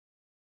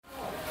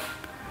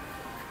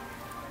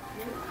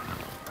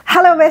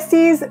Hello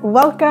besties,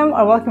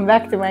 welcome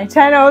back to my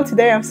channel.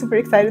 Today I'm super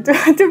excited to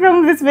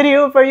film this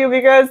video for you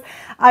because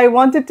I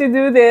wanted to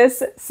do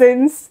this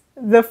since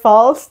the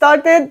fall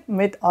started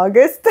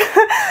mid-August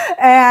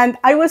and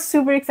I was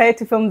super excited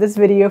to film this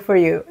video for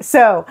you.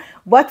 So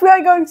what we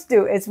are going to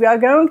do is we are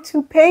going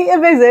to pay a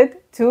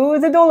visit to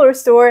the dollar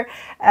store,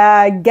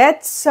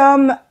 get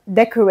some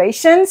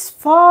decorations,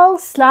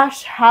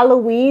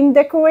 fall/Halloween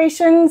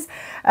decorations.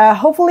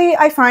 Hopefully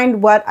I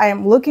find what I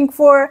am looking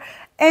for,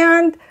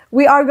 and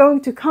we are going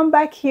to come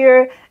back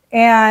here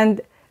and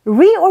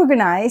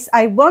reorganize.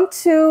 I want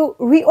to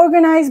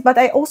reorganize, but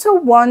I also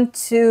want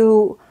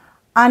to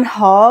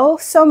unhaul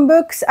some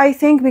books, I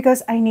think,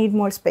 because I need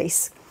more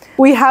space.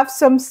 We have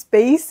some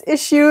space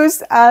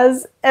issues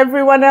as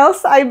everyone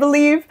else, I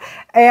believe,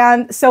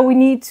 and so we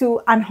need to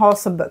unhaul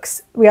some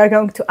books. We are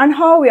going to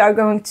unhaul, we are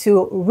going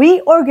to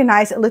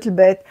reorganize a little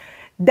bit,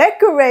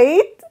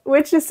 decorate,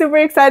 which is super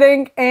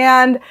exciting,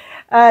 and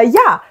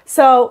yeah,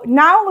 so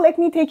now let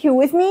me take you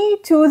with me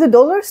to the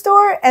dollar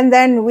store and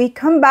then we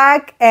come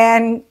back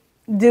and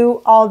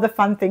do all the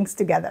fun things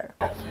together.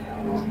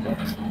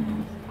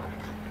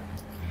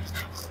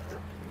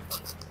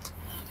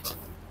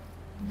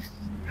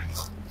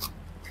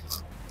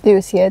 Do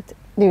you see it?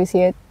 Do you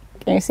see it?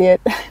 Can you see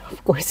it?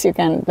 Of course you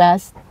can.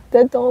 That's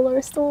the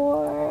dollar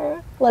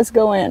store. Let's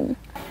go in.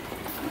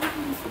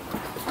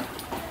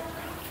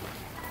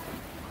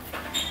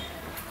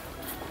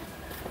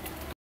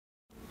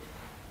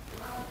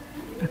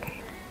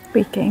 Okay,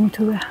 we came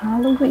to the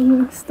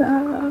Halloween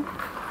stuff.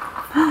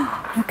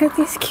 Look at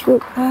these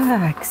cute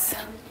bags.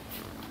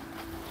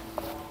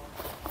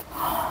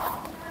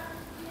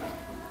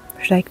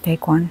 Should I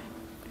take one?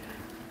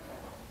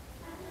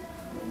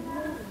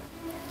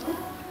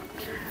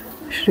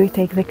 Should we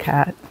take the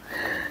cat?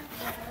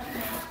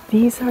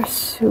 These are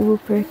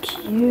super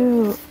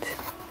cute.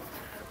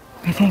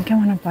 I think I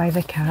want to buy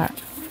the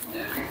cat.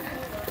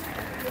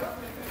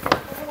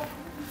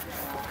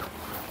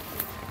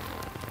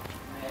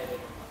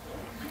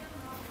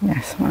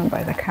 Yes, I want to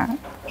buy the cat.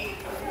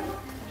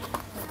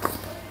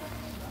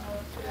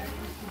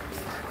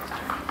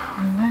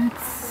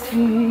 Let's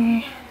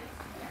see.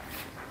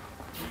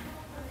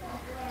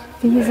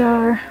 These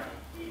are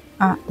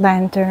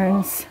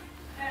lanterns.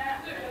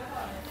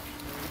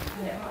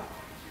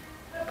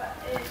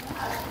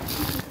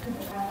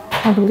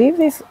 I believe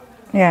these,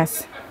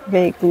 yes,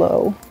 they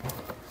glow.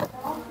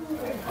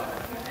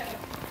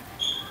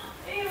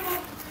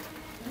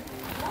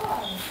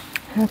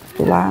 Have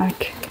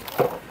black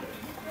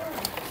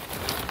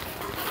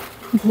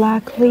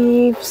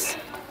leaves.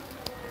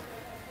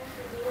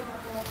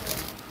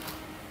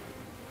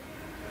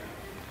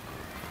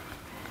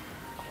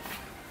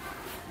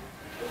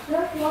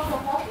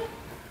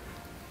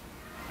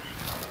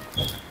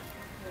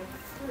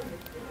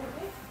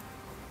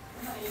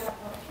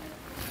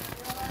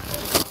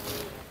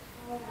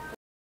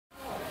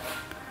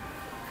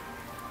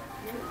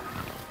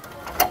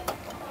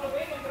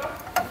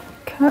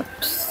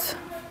 Cups.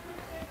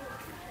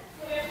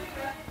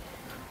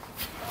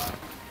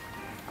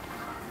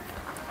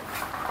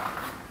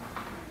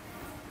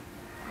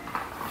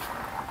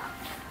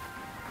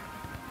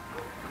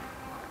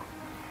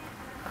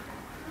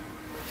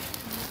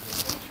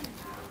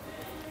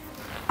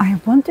 I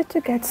wanted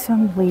to get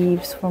some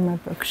leaves for my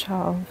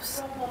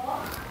bookshelves.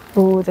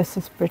 Oh, this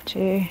is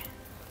pretty.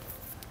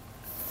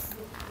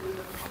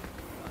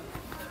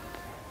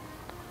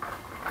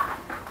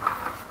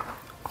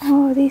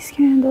 Oh, these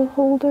candle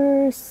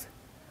holders.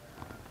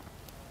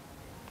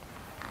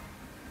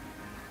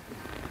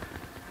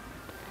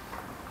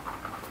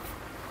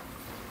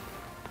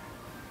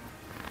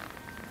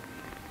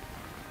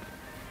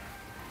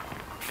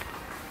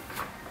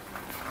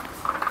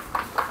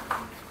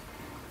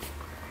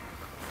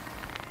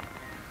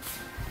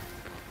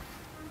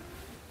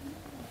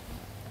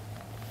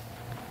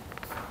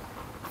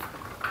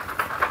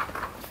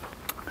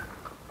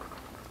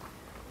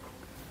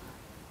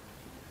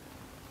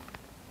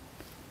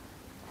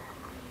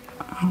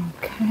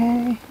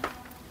 Okay.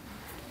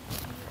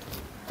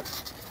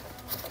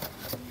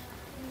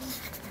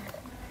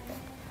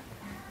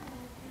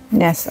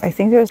 Yes, I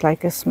think there's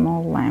like a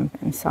small lamp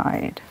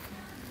inside.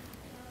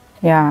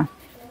 Yeah,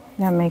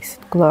 that makes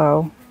it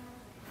glow.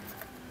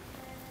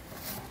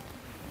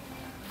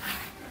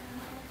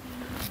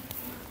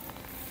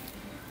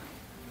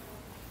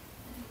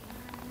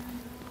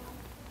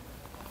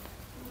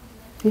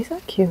 These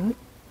are cute.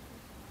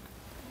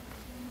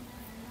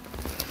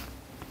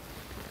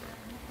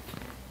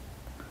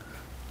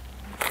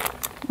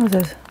 What's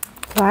this?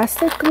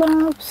 Plastic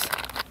gloves?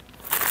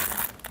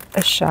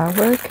 A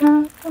shower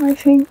cap, I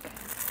think.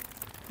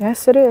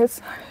 Yes, it is.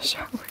 A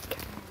shower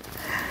cap.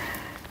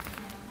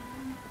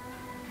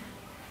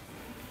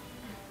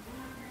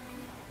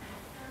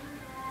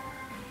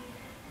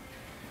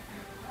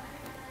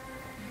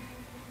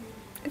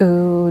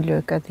 Ooh,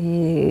 look at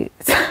these.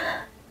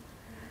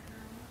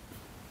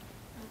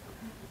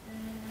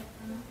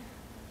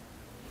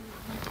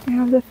 You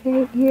have the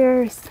fake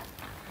ears.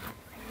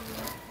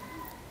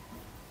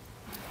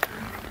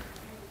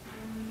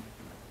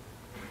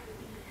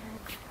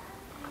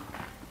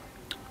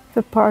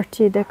 The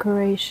party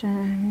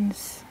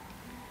decorations.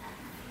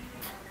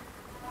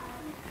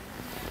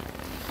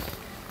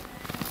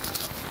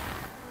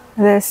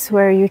 This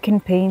where you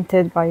can paint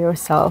it by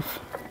yourself.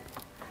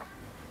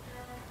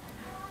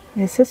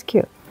 This is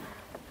cute.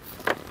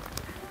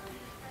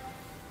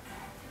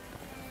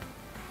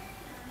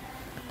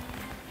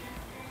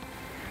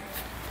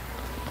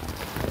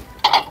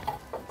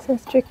 It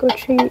says trick or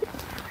treat.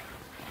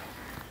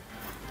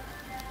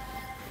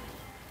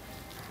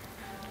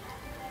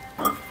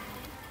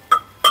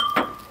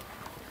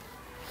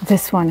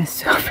 This one is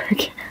super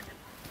cute.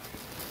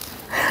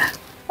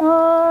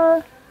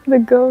 Oh, the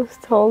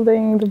ghost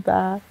holding the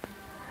bat.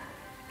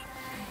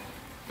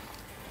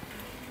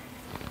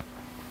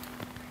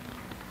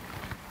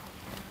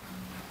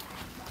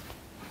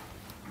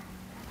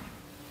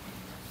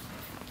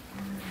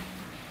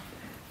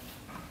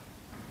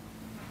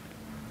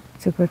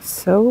 To put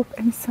soap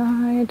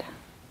inside.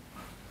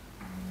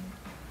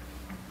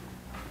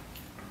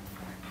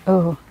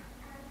 Oh,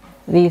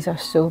 these are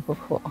super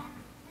cool.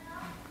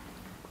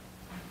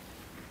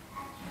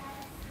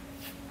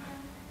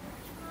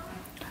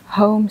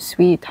 Home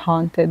sweet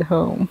haunted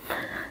home.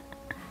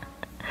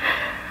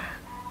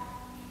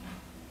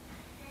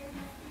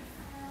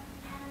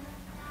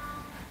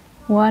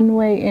 One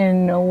way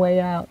in, no way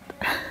out.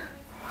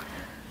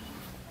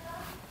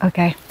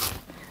 Okay,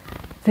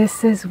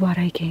 this is what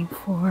I came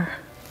for.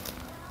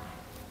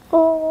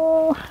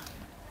 Oh,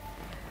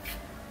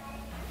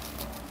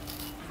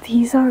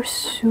 these are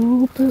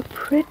super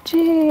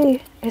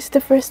pretty. It's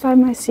the first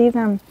time I see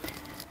them.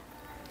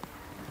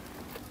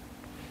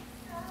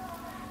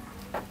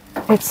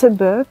 It's a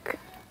book,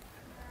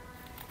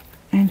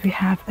 and we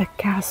have a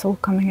castle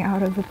coming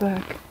out of the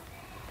book.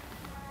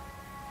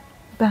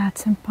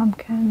 Bats and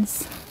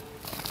pumpkins.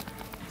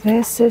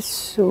 This is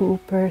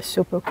super,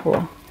 super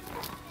cool.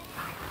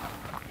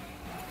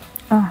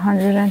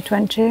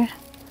 120.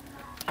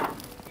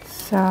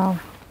 So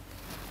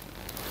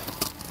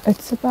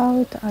it's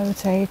about, I would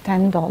say,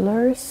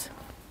 $10.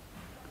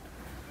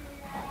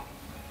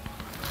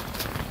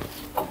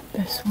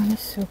 This one is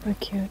super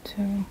cute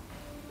too.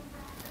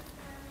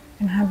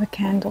 And have a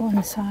candle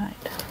inside.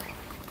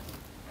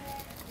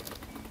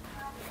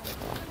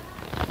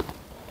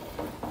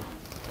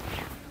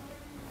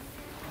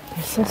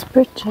 This is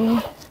pretty.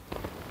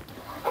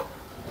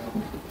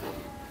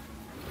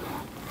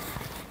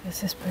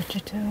 This is pretty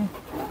too.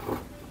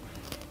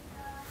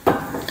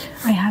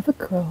 I have a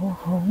crow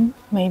home.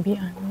 Maybe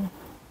I will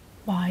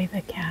buy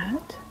the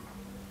cat.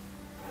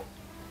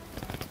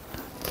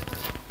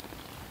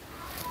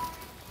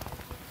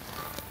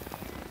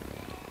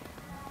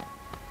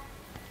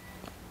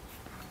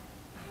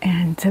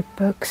 And the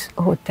books,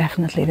 oh,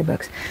 definitely the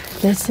books.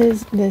 This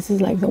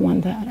is like the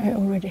one that I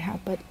already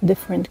have, but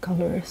different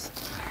colors.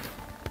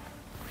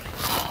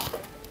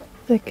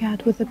 The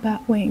cat with the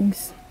bat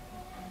wings.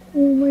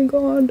 Oh my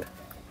god,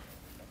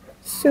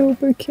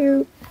 super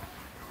cute.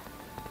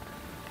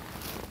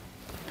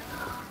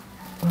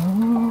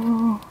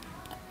 Oh,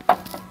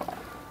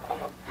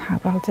 how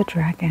about the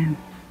dragon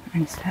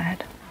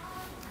instead?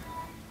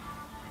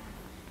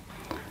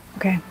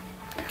 Okay,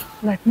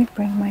 let me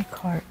bring my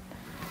cart.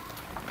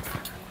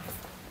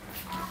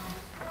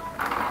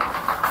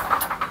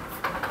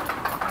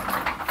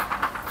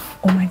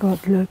 Oh my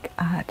god, look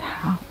at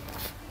how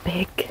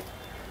big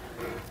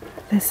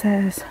this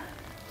is.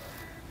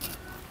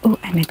 Oh,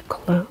 and it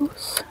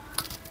closes.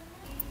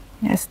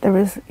 Yes, there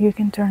is, you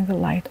can turn the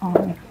light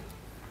on.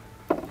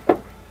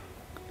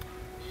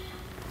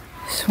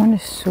 This one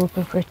is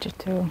super pretty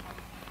too.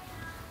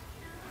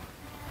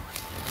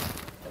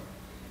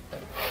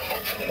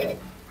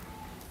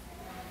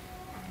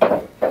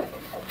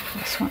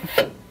 This one.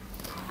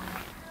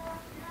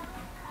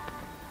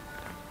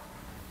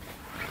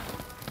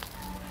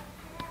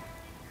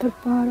 The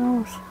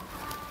bottles.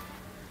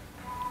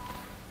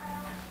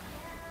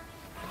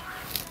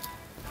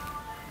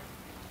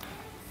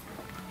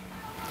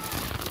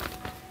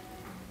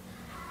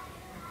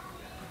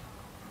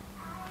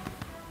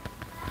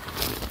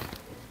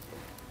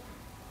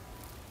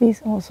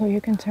 These also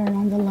you can turn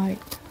on the light.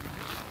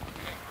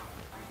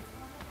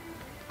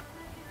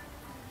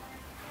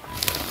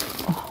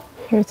 Oh,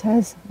 here it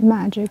says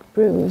magic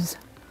brews,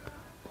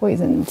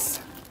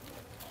 poisons.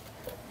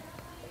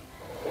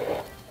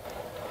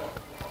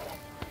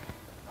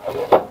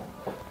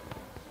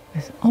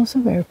 It's also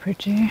very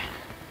pretty.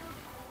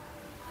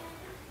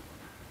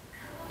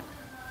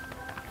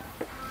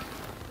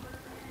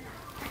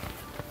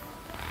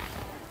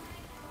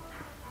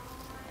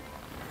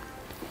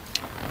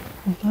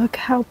 Look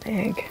how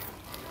big.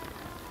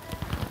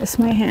 It's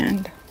my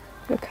hand.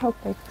 Look how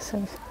big this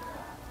is.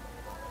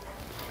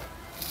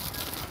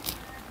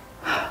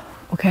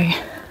 Okay.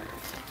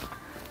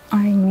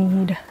 I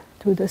need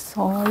to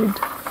decide.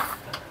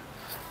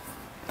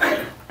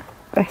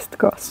 Best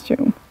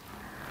costume.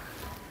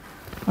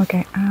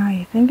 Okay,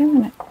 I think I'm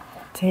gonna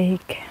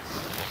take.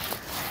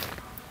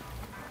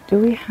 Do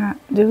we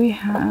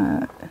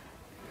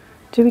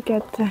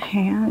get the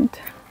hand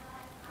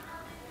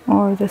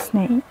or the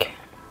snake?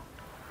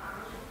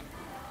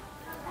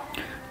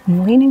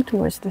 I'm leaning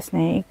towards the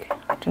snake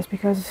just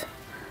because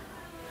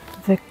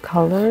the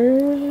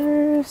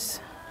colors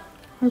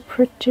are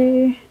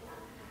pretty.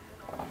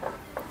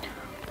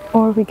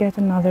 Or we get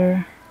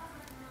another.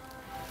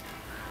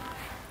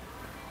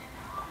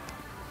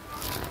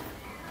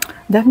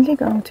 Definitely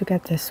going to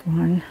get this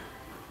one.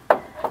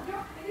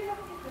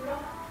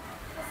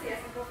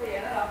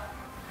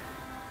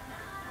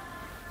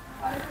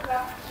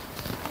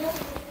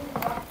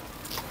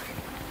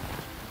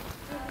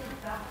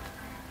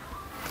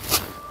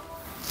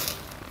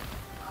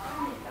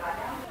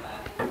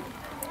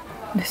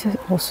 This is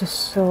also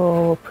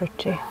so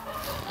pretty.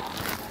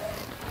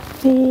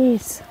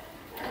 These.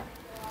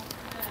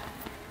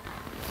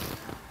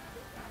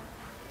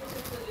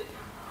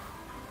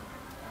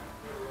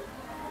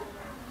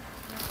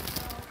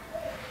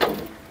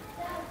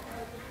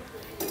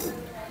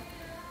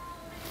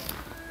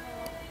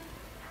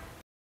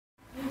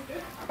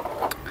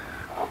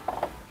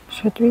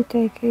 Should we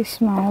take a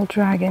small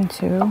dragon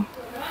too?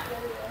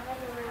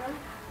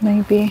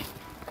 Maybe.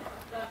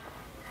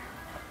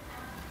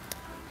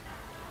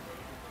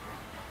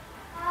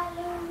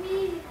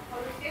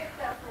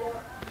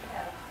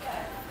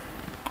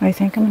 I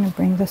think I'm gonna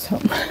bring this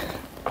home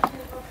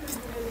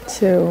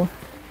too.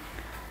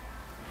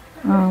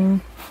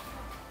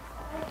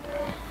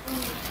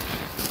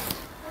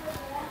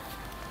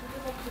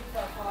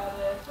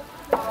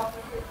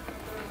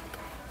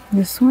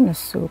 This one is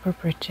super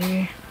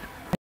pretty.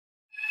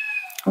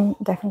 I'm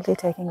definitely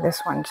taking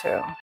this one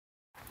too.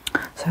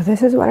 So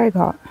this is what I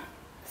got.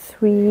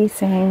 3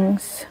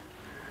 things.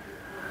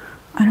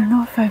 I don't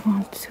know if I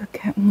want to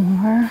get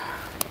more.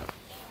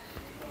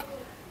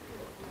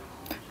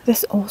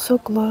 This also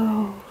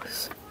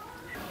glows.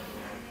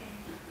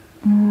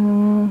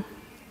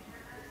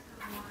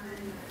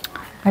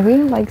 I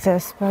really like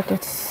this, but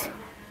it's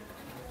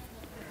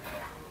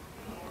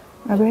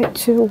a bit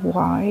too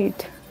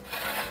wide.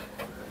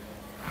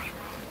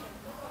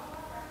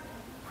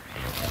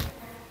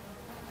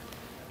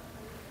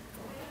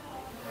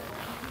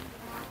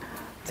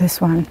 This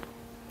one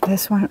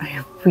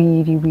I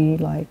really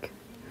like,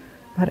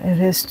 but it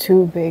is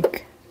too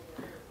big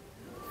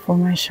for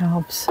my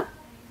shelves.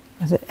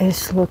 But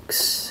it looks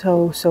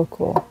so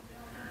cool.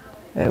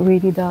 It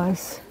really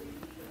does.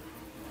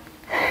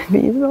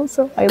 These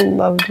also, I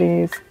love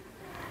these.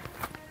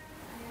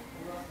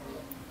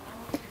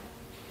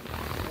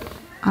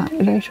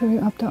 Did I show you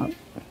up top?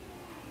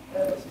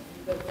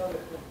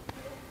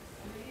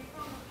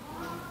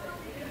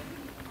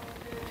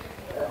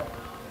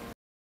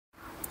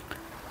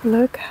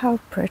 Look how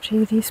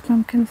pretty these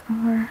pumpkins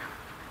are.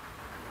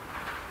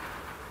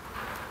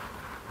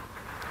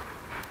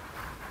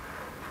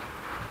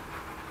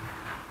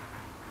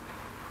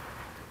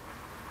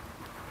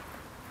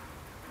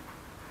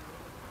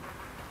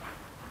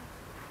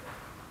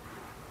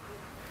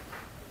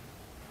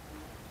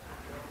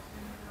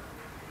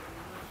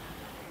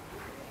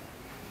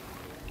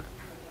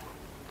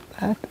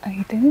 But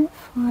I didn't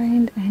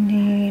find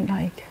any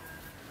like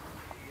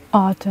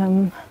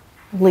autumn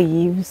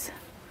leaves.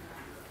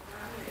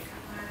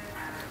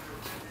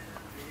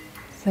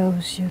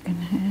 Those you can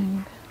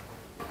hang.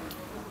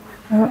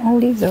 There are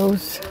only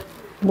those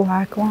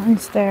black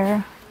ones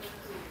there.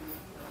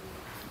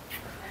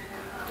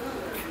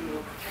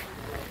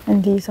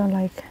 And these are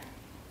like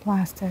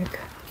plastic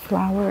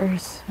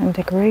flowers and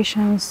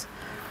decorations.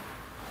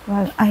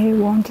 Well, I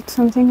wanted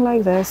something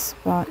like this,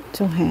 but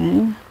to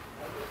hang.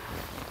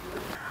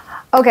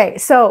 Okay,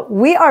 so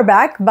we are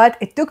back, but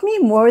it took me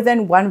more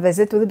than one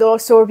visit to the dollar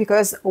store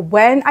because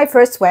when I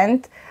first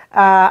went,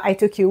 I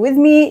took you with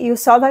me. You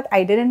saw that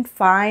I didn't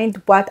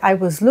find what I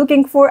was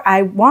looking for.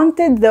 I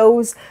wanted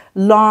those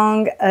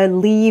long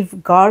leaf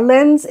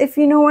garlands, if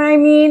you know what I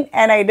mean,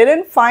 and I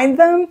didn't find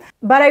them.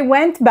 But I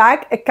went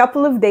back a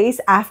couple of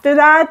days after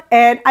that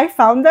and I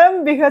found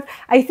them because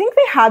I think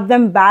they had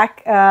them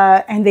back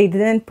and they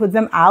didn't put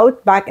them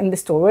out back in the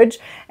storage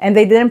and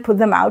they didn't put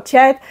them out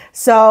yet.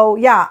 So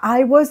yeah,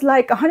 I was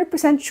like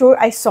 100% sure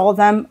I saw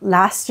them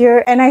last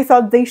year and I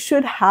thought they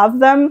should have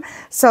them.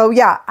 So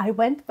yeah, I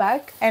went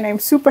back and I'm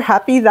super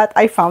happy that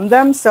I found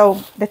them.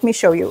 So let me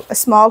show you a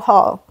small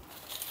haul.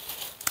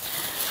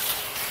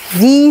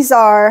 These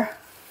are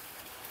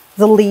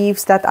the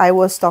leaves that I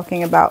was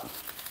talking about.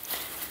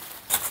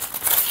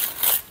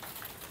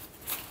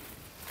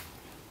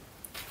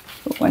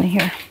 Put one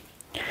here.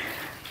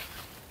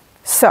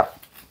 So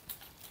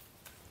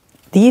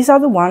these are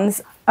the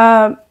ones.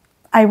 I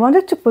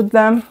wanted to put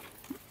them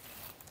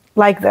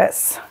like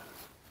this.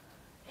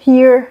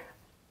 Here,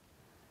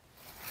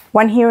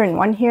 one here and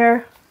one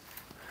here.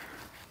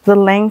 The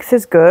length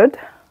is good.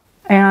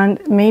 And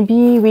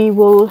maybe we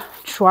will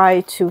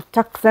try to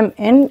tuck them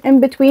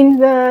in between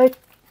the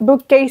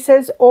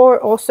bookcases, or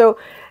also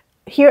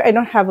here I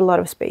don't have a lot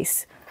of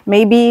space.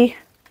 Maybe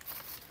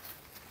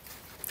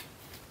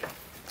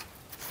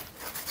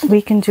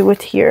we can do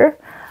it here,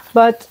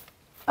 but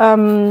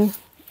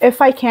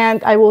if I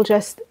can't, I will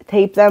just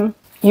tape them,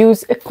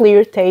 use a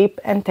clear tape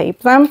and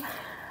tape them.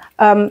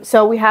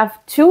 So we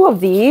have 2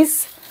 of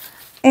these,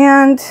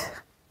 and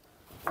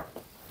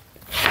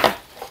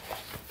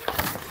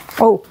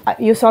Oh,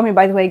 you saw me,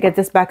 by the way, get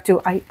this bag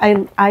too.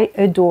 I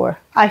adore.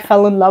 I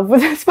fell in love with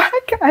this bag.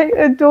 I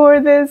adore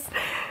this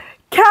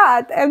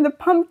cat and the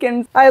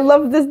pumpkins. I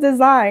love this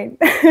design.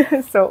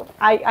 So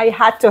I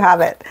had to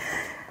have it.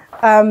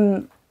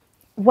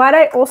 What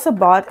I also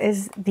bought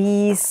is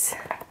these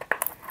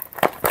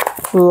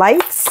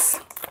lights.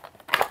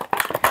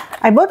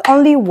 I bought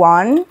only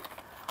one,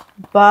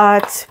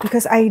 but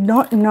because I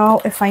don't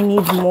know if I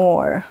need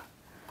more.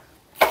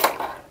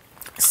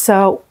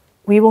 So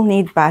we will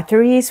need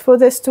batteries for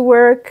this to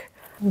work.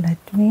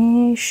 Let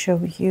me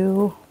show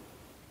you.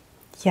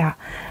 Yeah,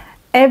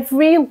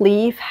 every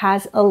leaf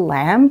has a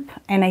lamp,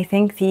 and I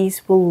think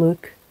these will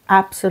look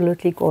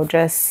absolutely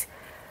gorgeous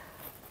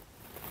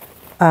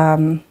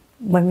when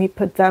we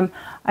put them.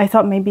 I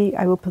thought maybe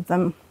I will put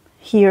them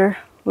here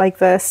like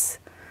this.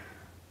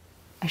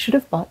 I should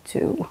have bought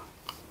two.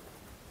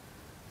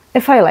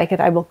 If I like it,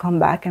 I will come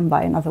back and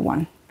buy another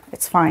one.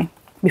 It's fine.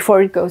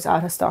 Before it goes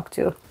out of stock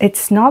too.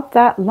 It's not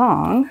that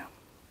long.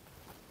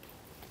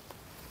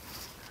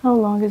 How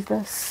long is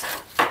this?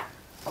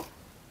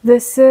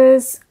 This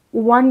is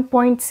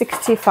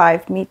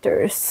 1.65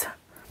 meters,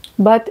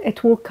 but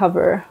it will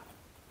cover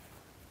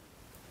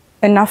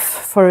enough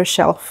for a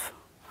shelf,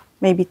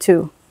 maybe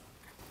two.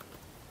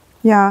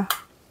 Yeah.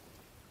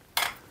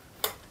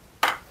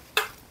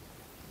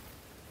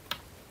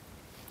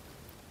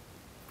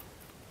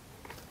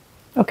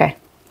 Okay.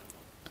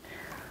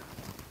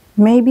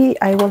 Maybe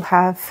I will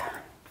have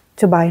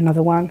to buy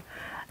another one.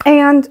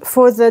 And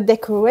for the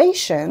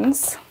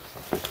decorations,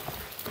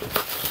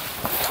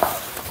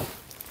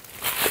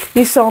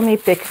 you saw me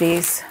pick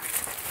these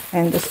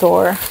in the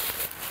store.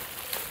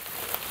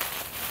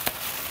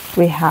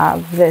 We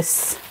have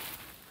this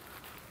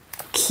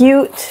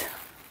cute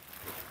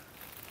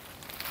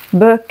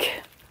book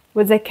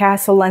with the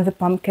castle and the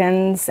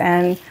pumpkins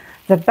and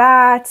the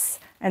bats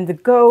and the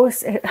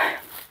ghosts. It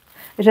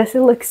just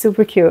looks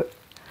super cute.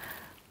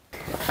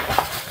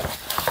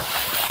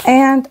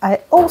 And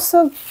I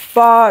also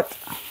bought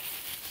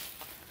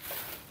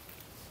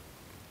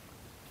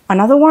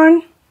another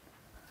one.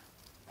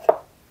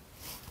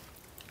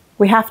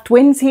 We have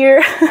twins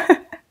here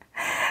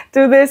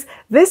to this.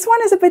 This one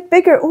is a bit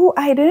bigger. Oh,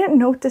 I didn't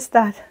notice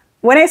that.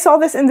 When I saw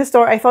this in the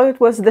store, I thought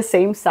it was the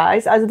same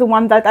size as the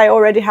one that I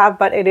already have,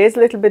 but it is a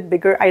little bit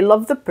bigger. I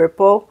love the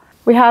purple.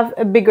 We have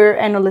a bigger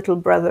and a little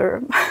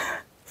brother.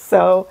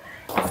 So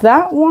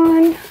that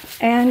one,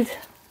 and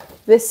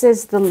this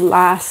is the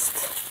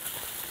last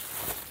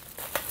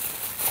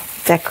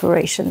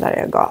decoration that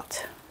I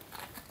got.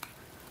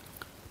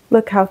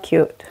 Look how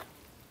cute.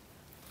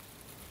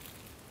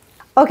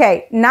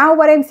 Okay, now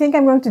what I think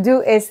I'm going to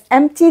do is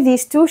empty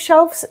these two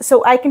shelves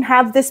so I can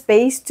have the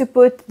space to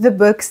put the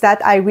books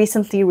that I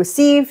recently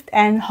received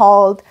and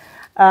hauled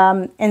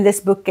in this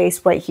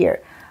bookcase right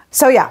here.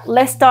 So yeah,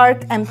 let's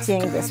start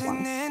emptying this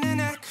one.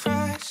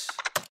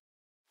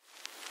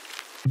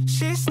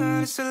 She's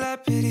not a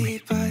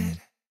celebrity, but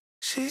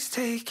she's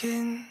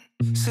taken.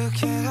 So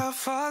can't help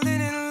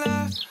falling in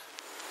love.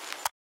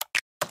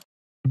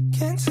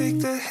 Can't take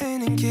the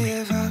hint and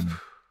give up.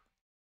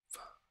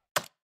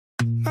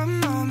 My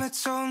mama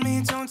told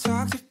me don't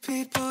talk to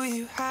people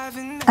you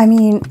haven't met. I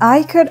mean,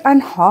 I could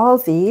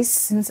unhaul these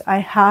since I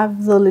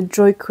have the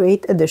LitJoy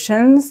Crate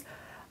editions,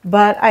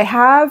 but I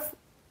have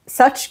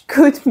such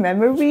good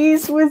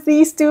memories with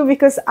these two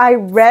because I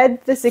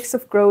read the Six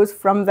of Crows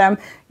from them.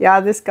 Yeah,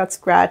 this got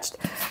scratched.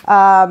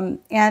 And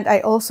I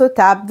also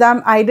tabbed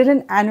them. I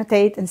didn't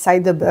annotate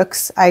inside the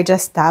books. I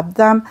just tabbed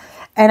them.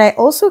 And I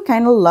also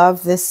kind of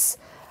love this,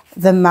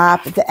 the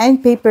map. The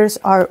end papers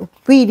are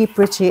really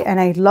pretty, and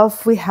I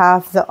love we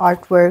have the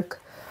artwork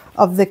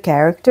of the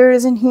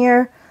characters in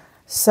here.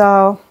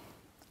 So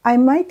I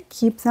might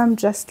keep them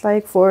just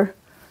like for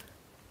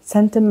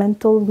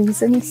sentimental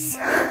reasons.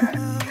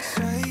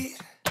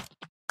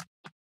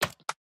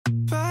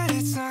 But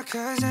it's not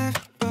 'cause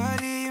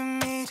everybody you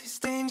meet is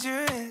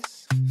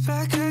dangerous,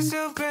 but 'cause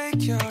they'll break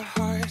your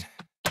heart.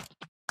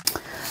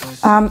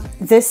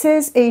 This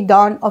is a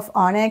Dawn of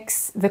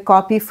Onyx, the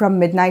copy from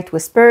Midnight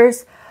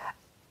Whispers.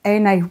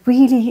 And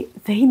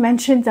they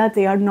mentioned that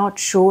they are not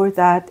sure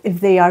that if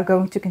they are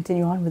going to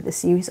continue on with the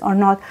series or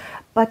not,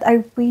 but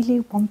I really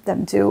want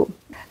them to.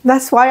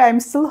 That's why I'm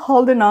still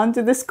holding on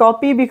to this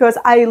copy, because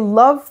I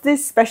love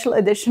this special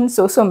edition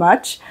so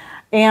much.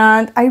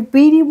 And I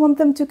really want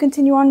them to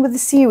continue on with the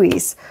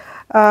series.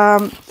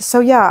 So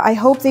yeah, I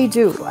hope they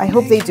do. I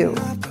hope they do.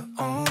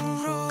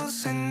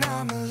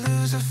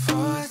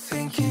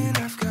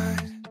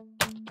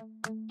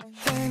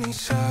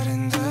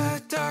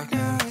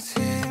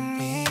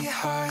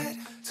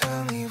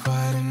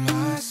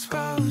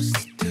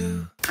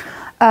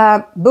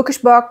 Bookish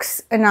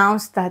Box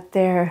announced that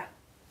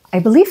I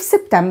believe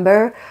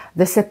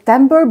the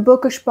September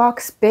Bookish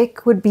Box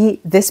pick would be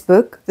this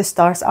book, The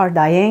Stars Are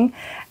Dying.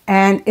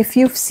 And if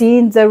you've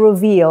seen the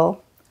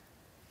reveal,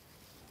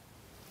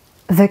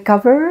 the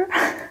cover,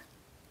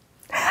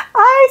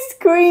 I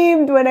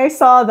screamed when I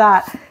saw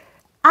that.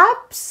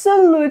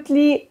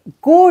 Absolutely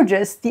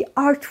gorgeous. The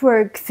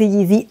artwork,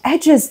 the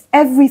edges,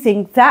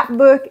 everything. That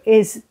book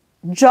is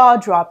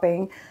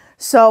jaw-dropping.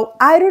 So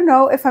I don't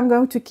know if I'm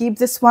going to keep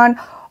this one,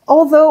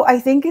 although I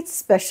think it's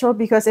special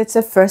because it's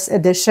a first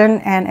edition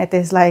and it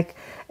is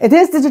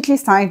digitally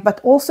signed, but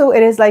also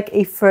it is like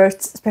a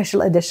first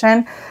special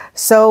edition.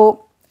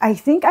 So I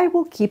think I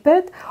will keep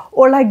it,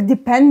 or like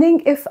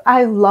depending if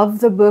I love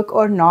the book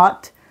or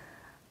not.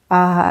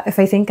 If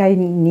I think I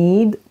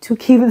need to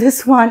keep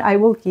this one, I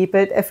will keep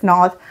it. If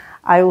not,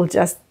 I will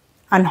just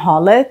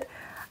unhaul it.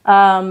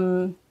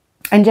 And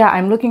yeah,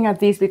 I'm looking at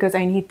these because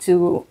I need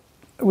to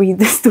read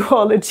this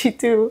duology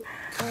too.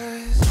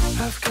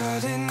 I've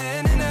got an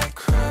internet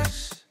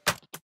crush.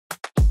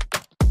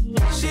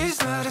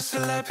 She's not a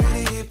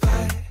celebrity,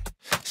 but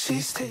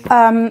she's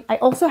I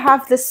also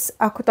have this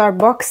Akutar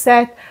box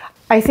set.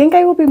 I think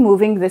I will be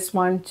moving this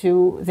one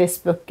to this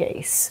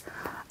bookcase.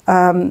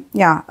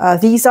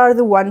 These are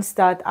the ones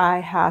that I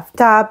have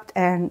tapped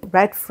and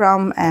read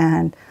from,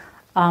 and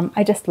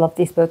I just love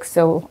these books,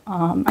 so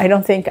I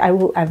don't think I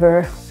will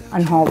ever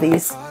unhaul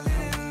these.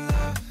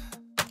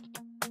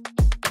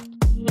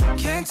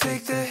 Can't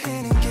take the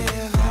hint and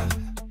give up.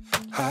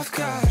 I've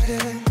got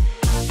it.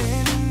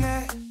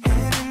 Internet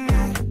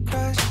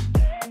crush.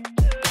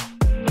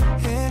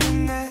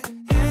 Internet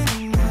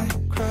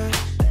crush.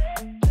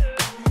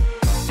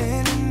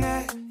 Internet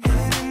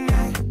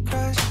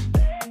crush.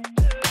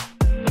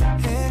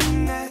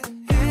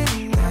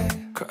 Internet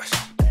crush.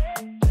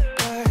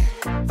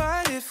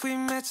 But if we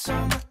met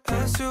somewhere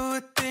else,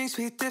 would things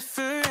be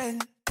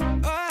different?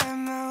 Or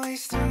am I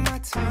wasting my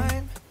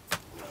time?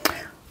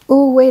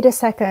 Oh, wait a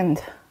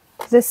second.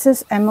 This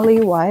is Emily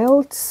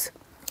Wilde's.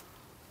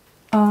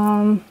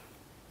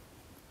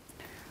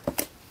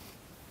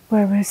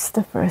 Where is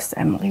the first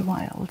Emily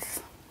Wilde's?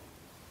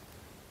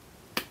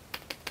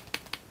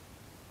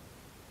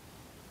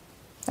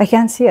 I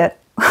can't see it.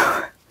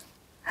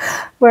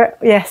 Where?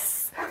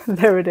 Yes,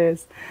 there it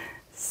is.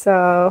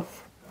 So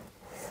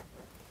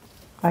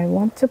I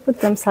want to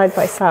put them side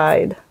by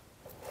side.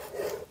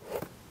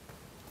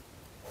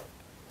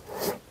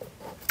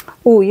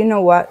 Oh, you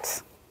know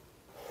what?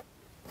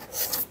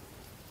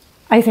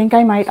 I think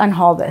I might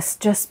unhaul this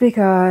just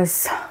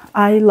because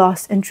I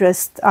lost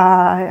interest.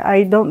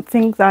 I don't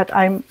think that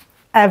I'm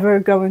ever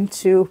going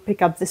to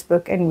pick up this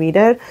book and read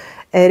it.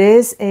 It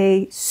is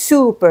a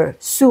super,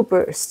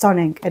 super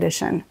stunning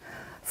edition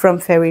from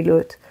Fairy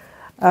Loot.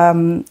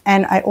 And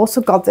I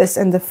also got this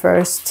in the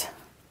first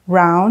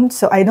round.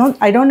 So I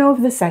don't know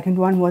if the second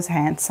one was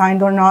hand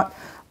signed or not,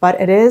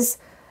 but it is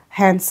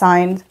hand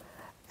signed.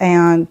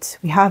 And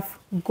we have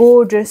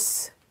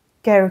gorgeous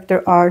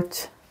character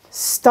art,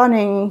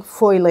 stunning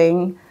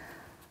foiling,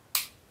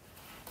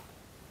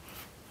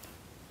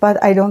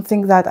 but I don't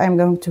think that I'm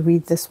going to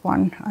read this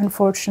one,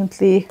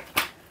 unfortunately.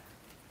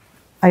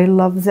 I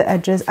love the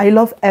edges. I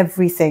love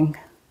everything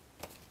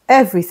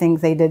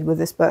they did with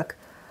this book.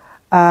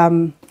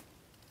 But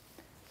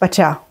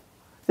yeah,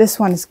 this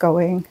one is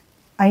going.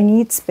 I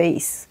need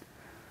space.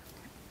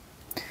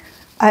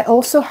 I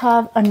also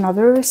have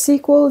another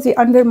sequel, The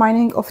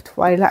Undermining of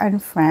Twyla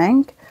and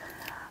Frank.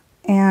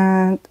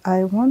 And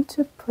I want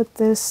to put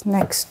this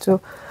next to,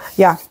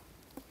 yeah,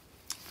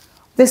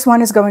 this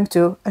one is going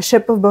to A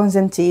Ship of Bones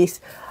and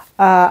Teeth.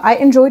 I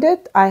enjoyed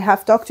it. I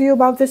have talked to you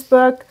about this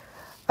book.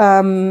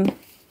 It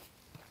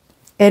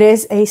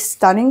is a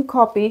stunning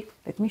copy.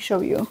 Let me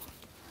show you.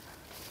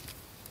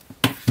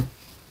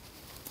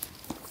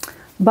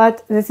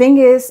 But the thing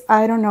is,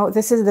 I don't know,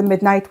 this is the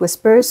Midnight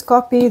Whispers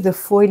copy. The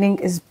foiling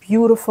is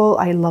beautiful.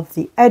 I love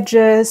the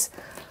edges.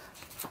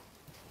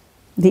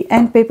 The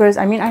end papers,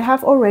 I mean, I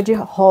have already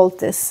hauled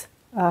this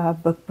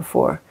book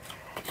before.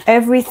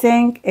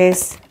 Everything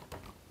is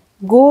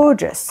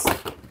gorgeous.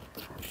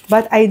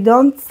 But I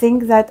don't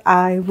think that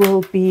I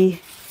will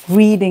be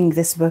reading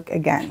this book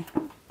again.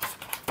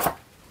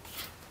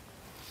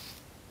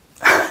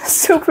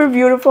 Super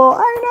beautiful,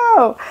 I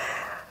know.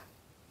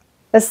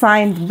 A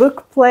signed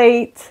book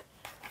plate.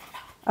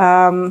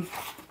 Yeah,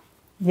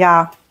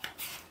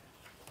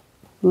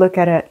 look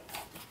at it.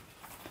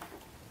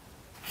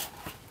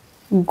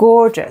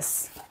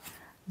 Gorgeous.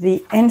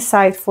 The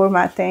inside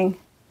formatting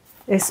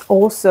is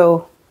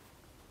also,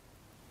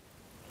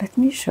 let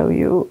me show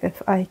you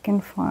if I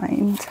can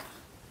find.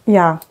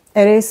 Yeah,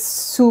 it is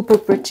super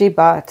pretty,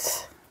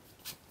 but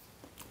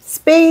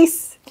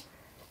space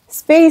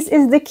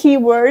is the key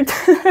word.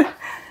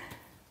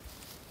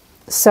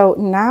 So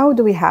now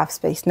do we have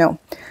space? No.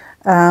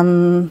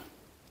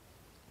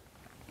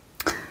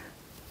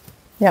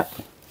 Yeah.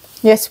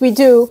 Yes, we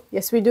do.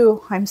 Yes, we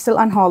do. I'm still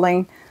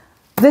unhauling.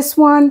 This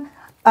one,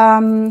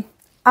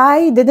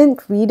 I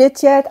didn't read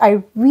it yet.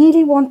 I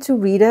really want to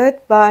read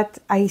it, but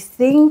I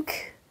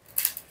think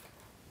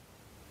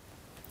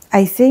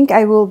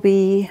I will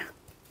be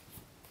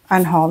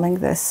unhauling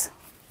this.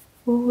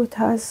 Oh, it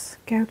has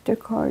character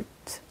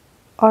cards,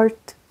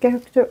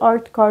 character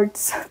art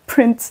cards,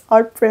 prints,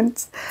 art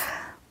prints.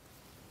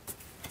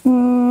 They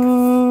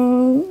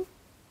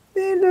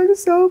look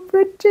so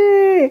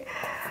pretty.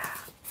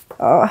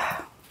 Oh,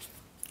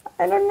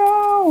 I don't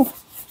know.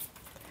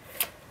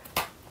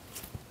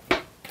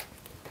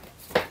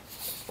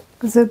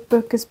 The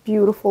book is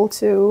beautiful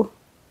too.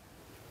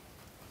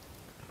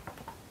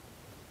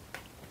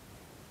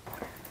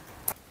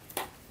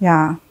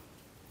 Yeah,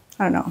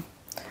 I don't know.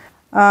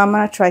 I'm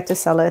gonna try to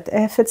sell it.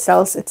 If it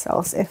sells, it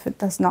sells. If it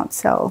does not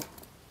sell,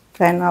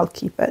 then I'll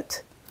keep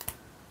it.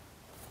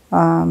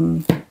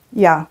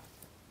 Yeah,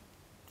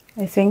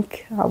 I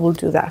think I will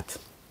do that.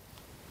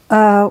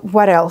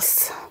 What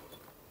else?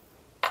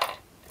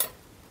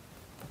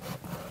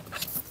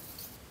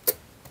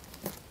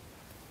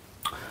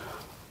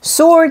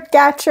 Sword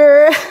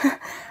catcher.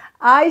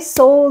 I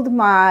sold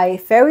my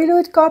Fairy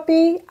Loot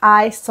copy.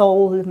 I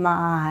sold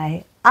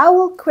my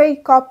Owl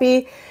Crate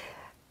copy.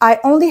 I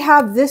only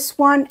have this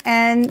one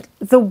and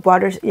the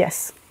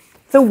Waterstones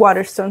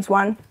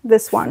one,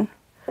 this one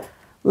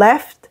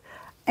left.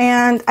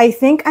 And I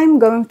think I'm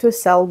going to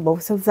sell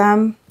both of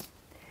them,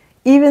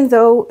 even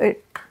though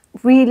it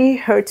really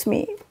hurts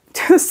me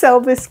to sell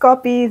this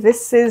copy.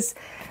 This is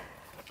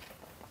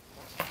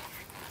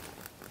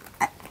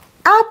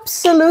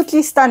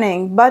absolutely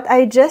stunning, but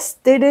I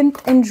just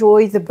didn't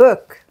enjoy the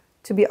book,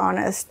 to be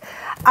honest.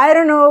 I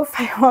don't know if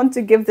I want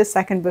to give the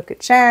second book a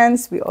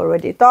chance. We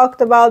already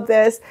talked about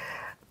this,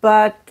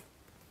 but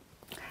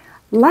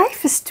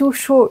life is too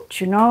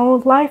short, you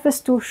know? Life is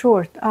too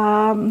short.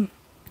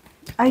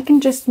 I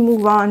can just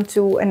move on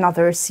to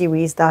another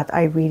series that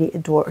I really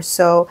adore.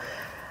 So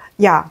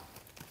yeah,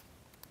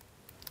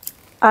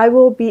 I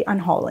will be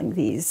unhauling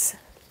these,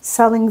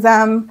 selling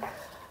them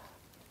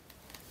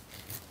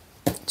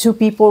to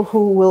people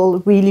who will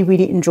really,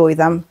 really enjoy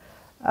them.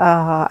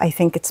 I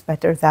think it's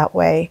better that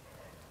way.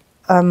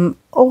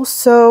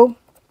 Also,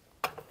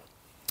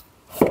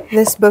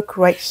 this book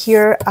right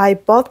here, I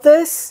bought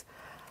this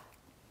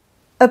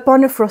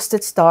Upon a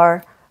Frosted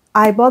Star.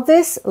 I bought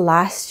this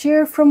last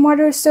year from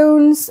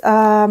Waterstones,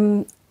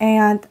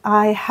 and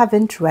I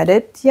haven't read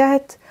it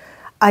yet.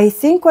 I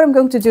think what I'm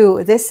going to do,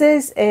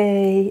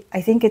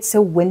 I think it's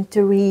a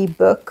wintry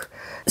book.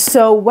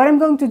 So what I'm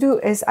going to do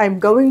is I'm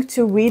going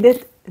to read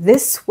it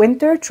this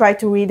winter, try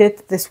to read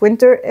it this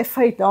winter. If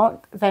I don't,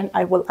 then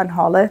I will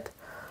unhaul it.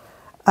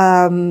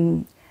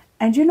 And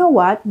you know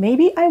what?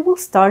 Maybe I will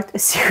start a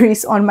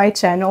series on my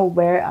channel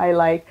where I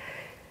like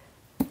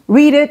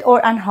read it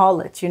or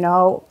unhaul it, you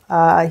know.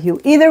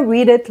 You either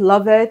read it,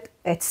 love it,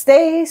 it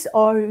stays,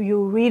 or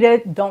you read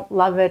it, don't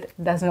love it,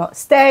 does not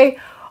stay,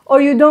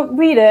 or you don't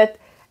read it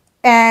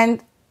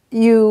and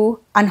you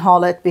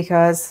unhaul it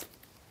because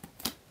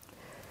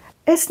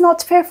it's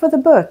not fair for the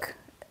book.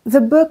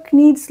 The book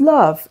needs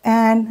love,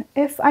 and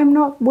if I'm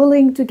not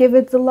willing to give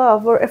it the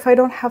love, or if I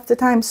don't have the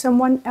time,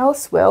 someone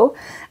else will.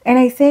 And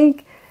I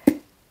think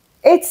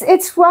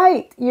it's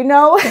right, you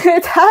know.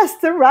 It has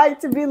the right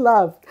to be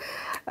loved.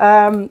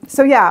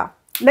 So yeah,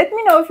 let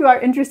me know if you are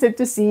interested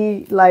to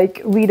see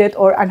like read it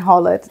or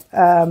unhaul it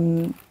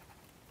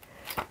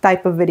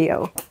type of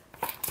video.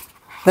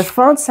 The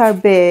fonts are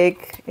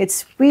big.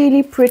 It's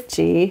really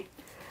pretty.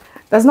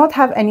 Does not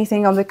have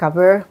anything on the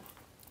cover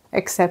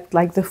except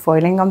like the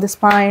foiling on the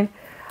spine,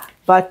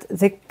 but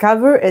the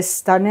cover is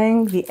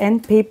stunning. The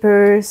end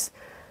papers,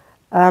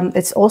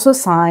 it's also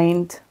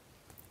signed.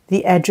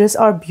 The edges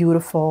are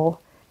beautiful.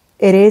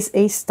 It is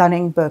a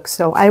stunning book,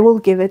 so I will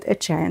give it a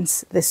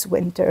chance this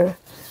winter.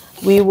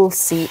 We will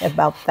see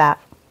about that.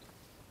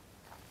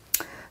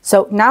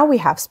 So now we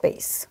have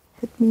space.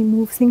 Let me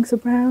move things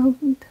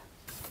around.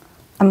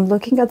 I'm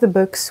looking at the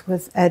books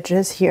with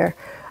edges here.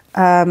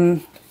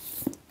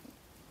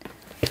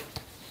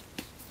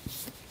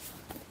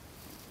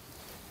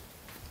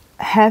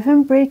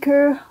 Heaven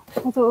Breaker,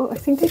 although I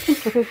think I can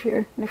put it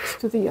here next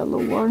to the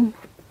yellow one.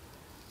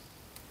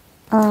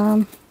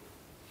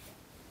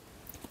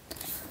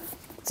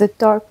 The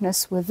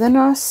Darkness Within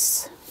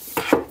Us,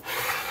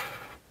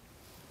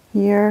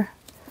 here.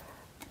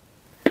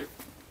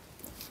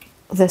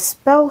 The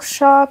Spell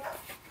Shop.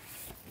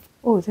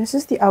 Oh, this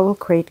is the Owl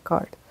Crate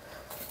card.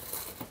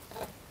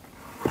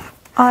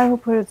 I will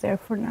put it there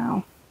for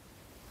now.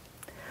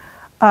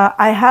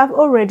 I have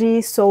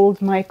already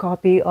sold my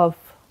copy of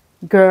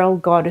Girl,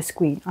 Goddess,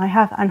 Queen. I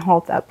have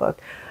unhauled that book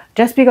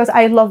just because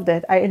I loved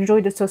it. I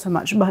enjoyed it so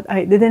much, but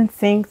I didn't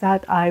think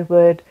that I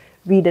would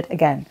read it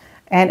again.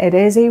 And it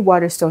is a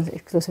Waterstones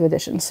exclusive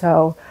edition,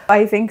 so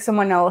I think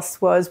someone else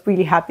was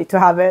really happy to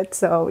have it.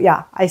 So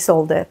yeah, I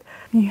sold it.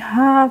 We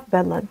have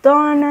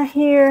Belladonna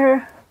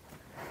here.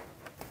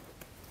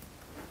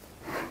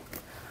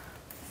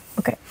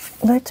 Okay,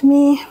 let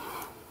me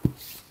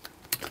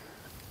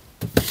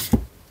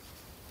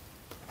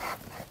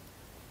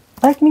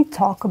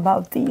talk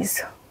about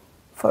these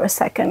for a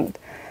second.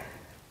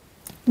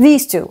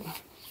 These two,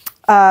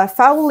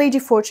 Foul Lady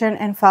Fortune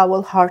and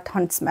Foul Heart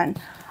Huntsman.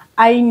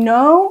 I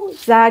know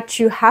that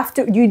you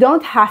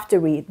don't have to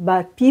read,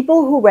 but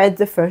people who read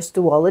the first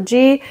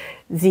duology,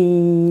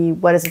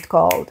 what is it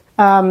called?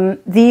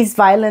 These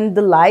Violent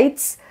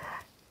Delights,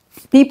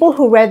 people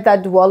who read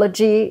that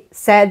duology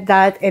said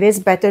that it is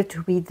better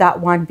to read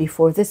that one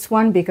before this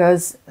one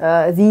because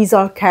these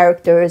are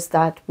characters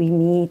that we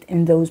meet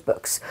in those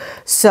books.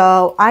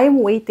 So I'm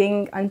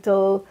waiting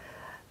until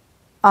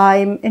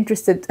I'm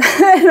interested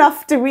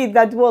enough to read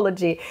that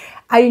duology.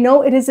 I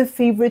know it is a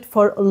favorite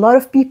for a lot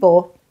of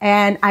people,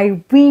 and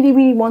I really,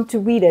 really want to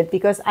read it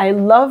because I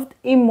loved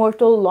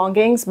Immortal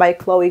Longings by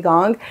Chloe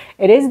Gong.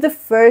 It is the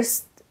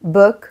first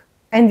book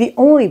and the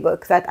only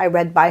book that I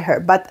read by her,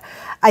 but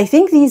I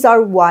think these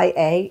are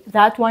YA.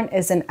 That one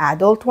is an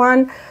adult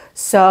one,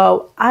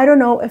 so I don't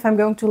know if I'm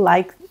going to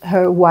like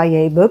her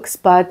YA books,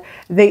 but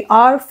they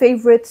are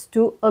favorites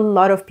to a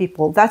lot of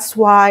people. That's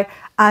why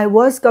I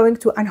was going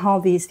to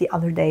unhaul these the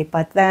other day,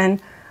 but then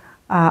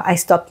I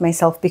stopped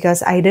myself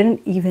because I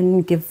didn't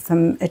even give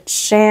them a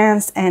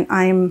chance, and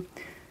I'm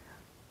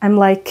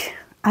like,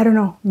 I don't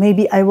know,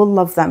 maybe I will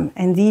love them.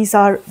 And these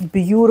are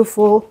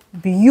beautiful,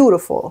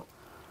 beautiful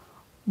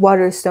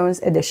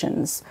Waterstones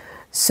editions.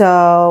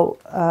 So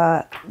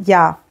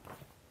yeah,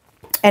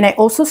 and I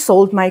also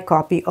sold my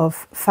copy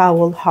of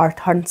Foul Heart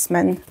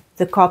Huntsman,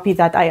 the copy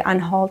that I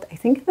unhauled, I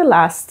think in the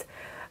last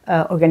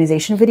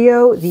organization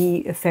video,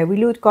 the Fairy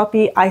Loot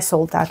copy. I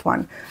sold that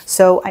one.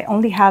 So I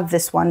only have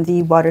this one,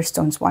 the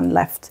Waterstones one,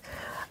 left.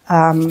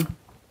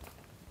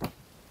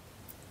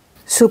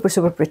 Super,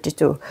 super pretty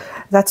too.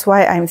 That's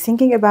why I'm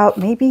thinking about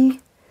maybe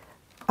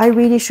I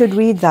really should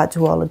read that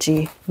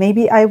duology.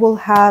 Maybe I will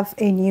have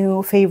a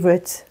new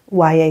favorite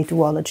YA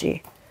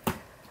duology.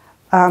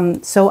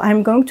 So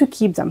I'm going to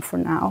keep them for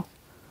now.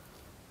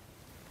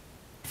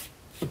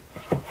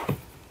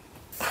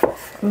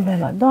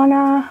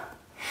 Belladonna,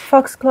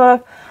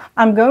 Foxglove.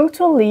 I'm going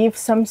to leave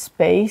some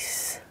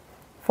space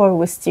for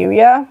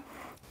Wisteria.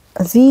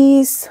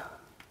 These,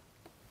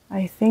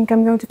 I think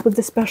I'm going to put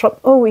the special.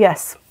 Oh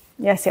yes,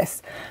 yes,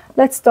 yes.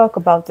 Let's talk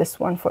about this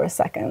one for a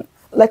second.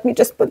 Let me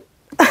just put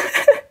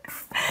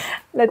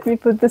let me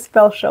put the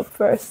spell shop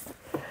first.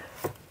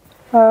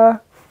 Okay,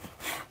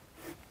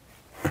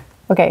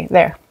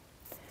 there.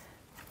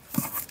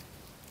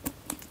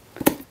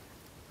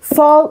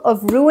 Fall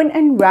of Ruin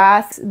and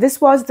Wrath.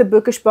 This was the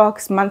Bookish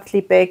Box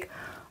monthly pick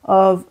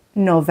of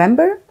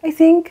November, I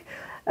think,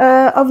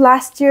 of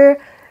last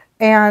year.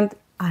 And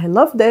I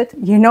loved it.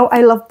 You know,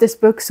 I loved this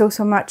book so,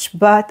 so much,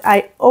 but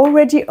I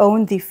already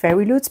own the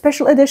Fairy Loot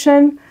special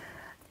edition.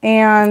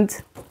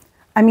 And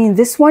I mean,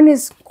 this one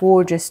is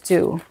gorgeous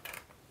too.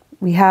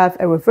 We have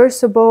a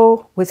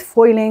reversible with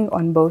foiling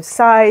on both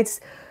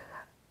sides.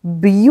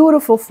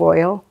 Beautiful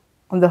foil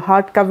on the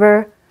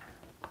hardcover.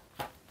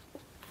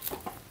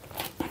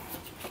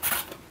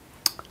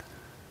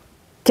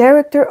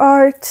 Character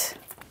art,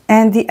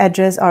 and the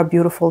edges are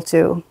beautiful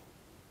too.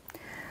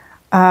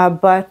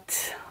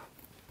 But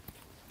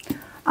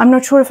I'm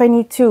not sure if I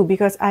need two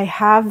because I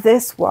have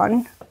this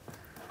one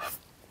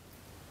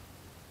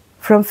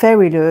from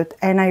Fairy Loot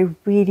and I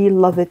really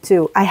love it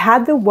too. I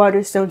had the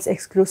Waterstones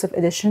exclusive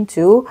edition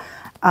too,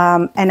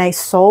 and I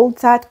sold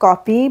that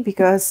copy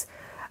because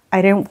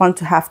I didn't want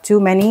to have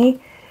too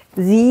many.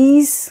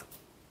 These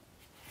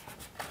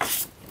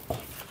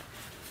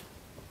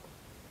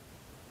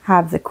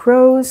have the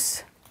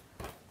crows.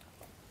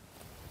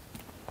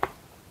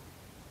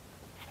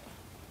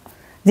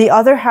 The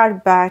other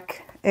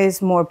hardback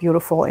is more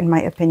beautiful in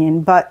my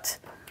opinion, but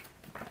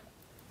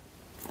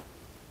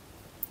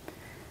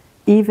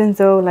even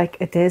though like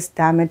it is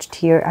damaged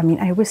here, I mean,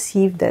 I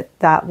received it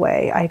that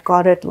way. I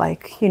got it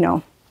like, you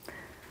know,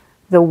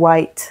 the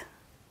white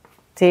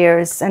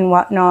tears and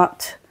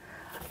whatnot,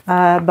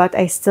 but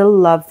I still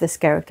love this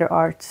character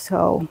art,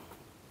 so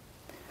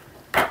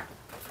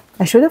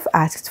I should have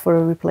asked for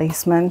a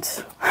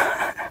replacement.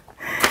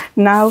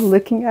 Now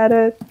looking at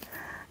it,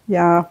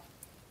 yeah,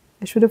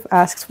 I should have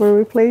asked for a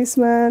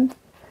replacement.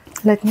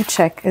 Let me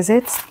check. Is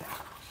it?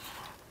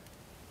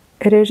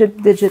 It is a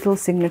digital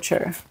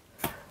signature.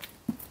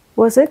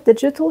 Was it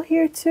digital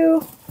here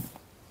too?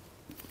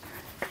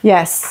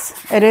 Yes,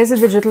 it is a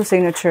digital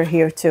signature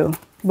here too.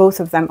 Both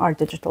of them are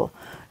digital.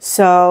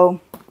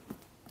 So,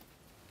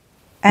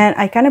 and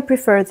I kind of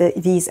prefer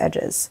these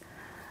edges.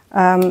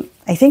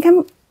 I think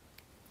I'm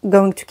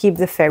going to keep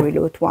the Fairy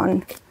Loot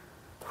one.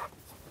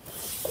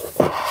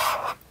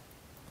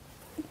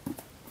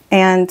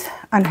 And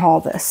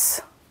unhaul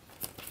this.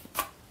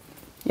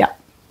 Yeah.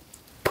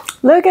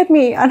 Look at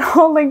me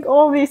unhauling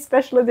all these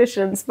special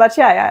editions. But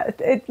yeah,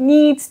 it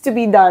needs to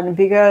be done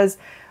because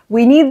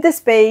we need the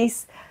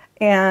space.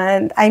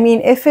 And I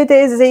mean, if it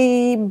is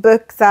a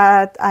book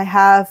that I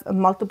have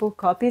multiple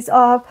copies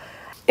of,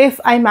 if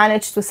I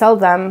manage to sell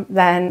them,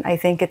 then I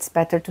think it's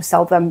better to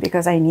sell them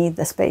because I need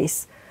the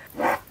space.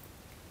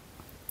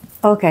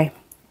 Okay,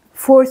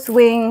 Fourth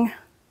Wing,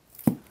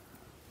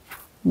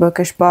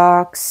 Bookish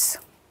Box,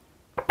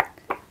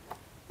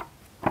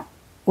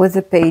 with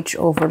the page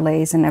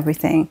overlays and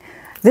everything.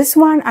 This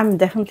one I'm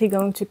definitely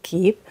going to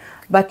keep,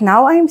 but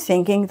now I'm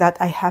thinking that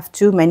I have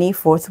too many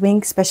Fourth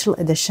Wing special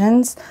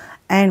editions,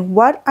 and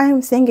what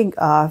I'm thinking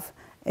of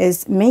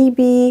is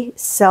maybe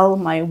sell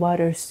my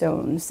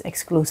Waterstones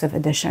exclusive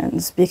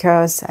editions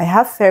because I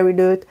have Fairy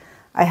Loot,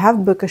 I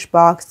have Bookish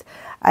Box,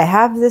 I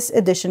have this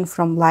edition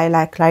from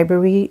Lilac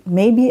Library.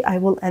 Maybe I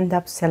will end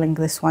up selling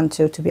this one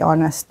too, to be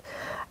honest.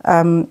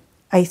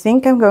 I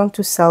think I'm going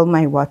to sell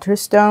my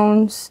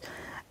Waterstones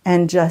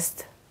and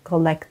just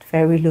collect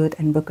Fairy Loot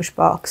and Bookish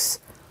Box.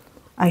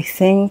 I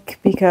think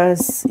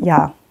because,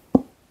 yeah,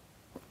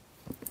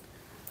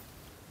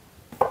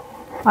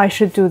 I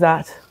should do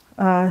that.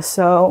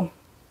 So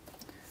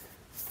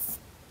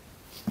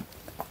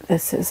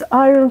this is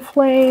Iron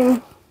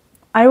Flame.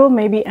 I will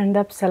maybe end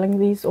up selling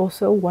these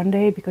also one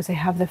day because I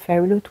have the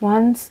Fairy Loot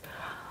ones.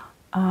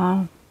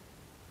 But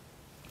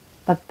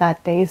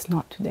that day is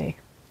not today.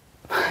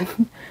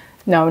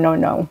 No, no,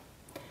 no.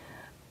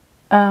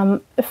 A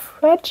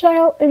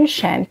Fragile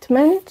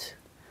Enchantment.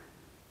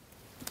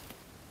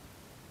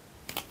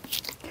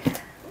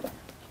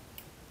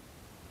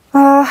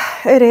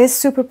 It is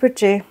super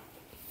pretty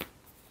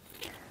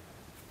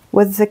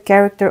with the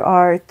character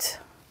art,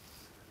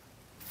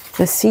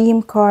 the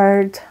theme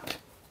card.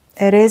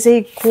 It is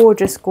a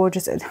gorgeous,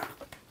 gorgeous.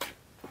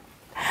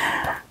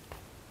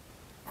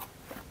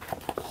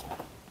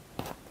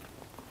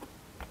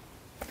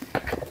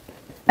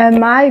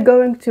 Am I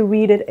going to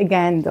read it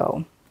again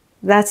though?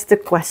 That's the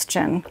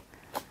question.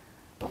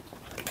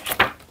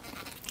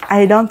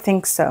 I don't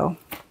think so.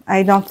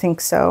 I don't think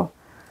so.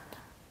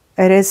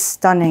 It is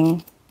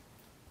stunning.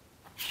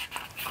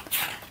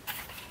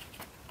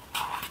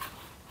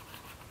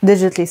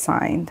 Digitally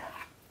signed.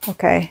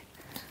 Okay.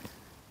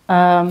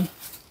 Oh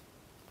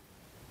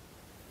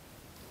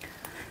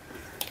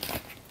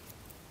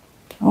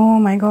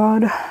my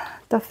God,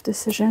 tough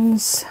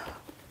decisions.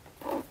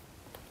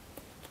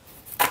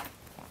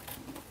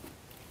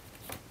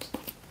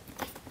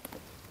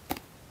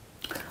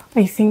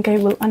 I think I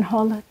will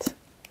unhaul it.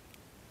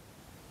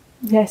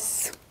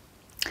 Yes.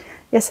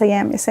 Yes, I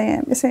am. Yes, I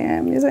am. Yes, I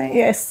am. Yes, I am.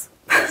 Yes.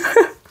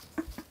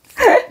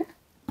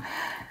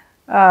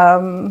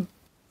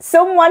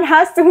 Someone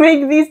has to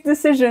make these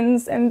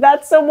decisions, and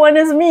that someone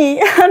is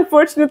me,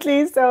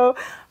 unfortunately. So,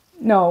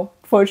 no,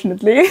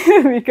 fortunately,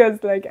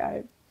 because like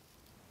I'm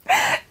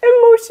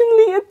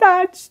emotionally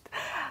attached.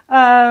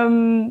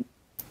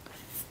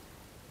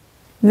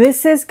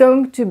 This is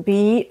going to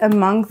be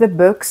among the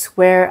books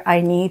where I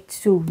need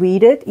to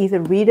read it,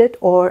 either read it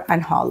or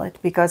unhaul it,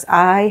 because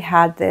I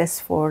had this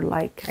for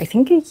like, I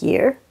think a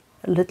year,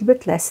 a little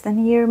bit less than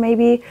a year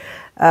maybe,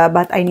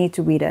 but I need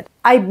to read it.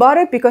 I bought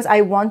it because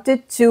I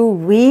wanted to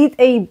read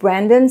a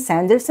Brandon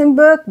Sanderson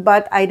book,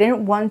 but I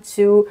didn't want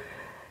to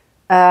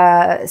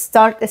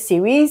start a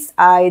series.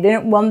 I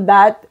didn't want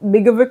that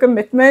big of a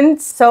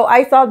commitment. So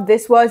I thought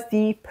this was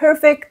the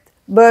perfect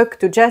book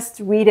to just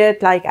read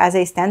it like as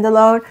a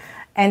standalone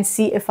and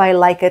see if I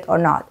like it or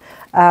not.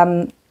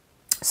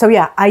 So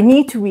yeah, I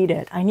need to read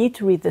it. I need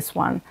to read this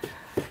one.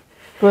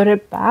 Put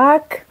it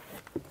back.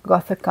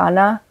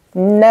 Gothicana.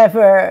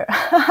 Never.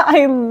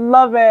 I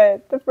love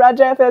it. The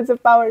Fragile Threads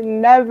of Power.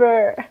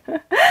 Never.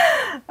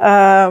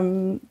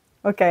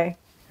 Okay.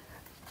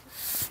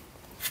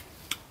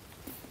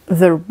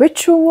 The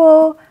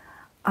Ritual.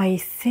 I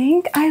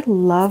think I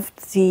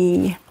loved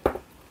the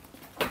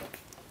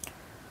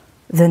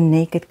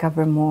naked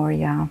cover more.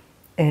 Yeah,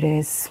 it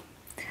is.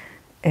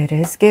 It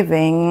is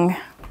giving,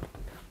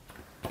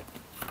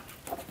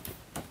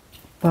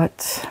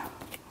 but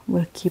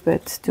we'll keep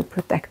it to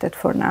protect it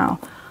for now.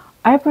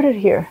 I put it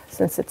here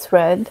since it's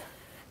red.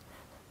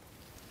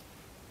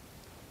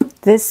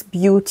 This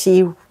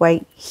beauty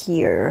right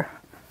here.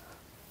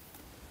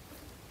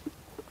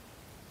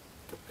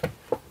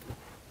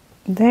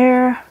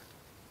 There.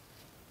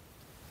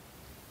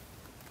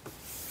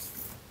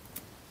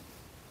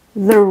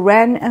 The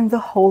Wren and the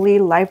Holy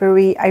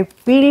Library. I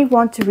really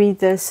want to read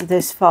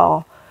this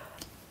fall.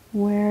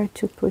 Where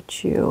to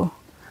put you?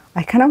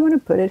 I kind of want to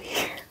put it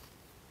here.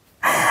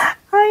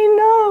 I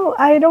know,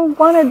 I don't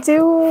want to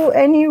do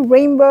any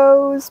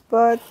rainbows,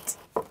 but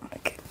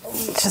okay,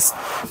 just,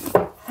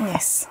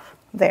 yes,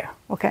 there,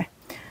 okay.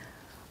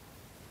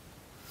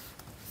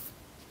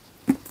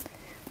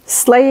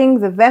 Slaying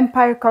the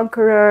Vampire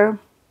Conqueror.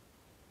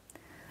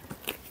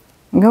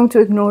 I'm going to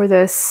ignore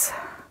this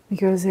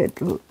because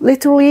it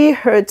literally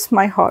hurts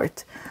my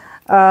heart.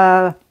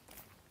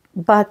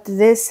 But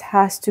this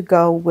has to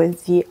go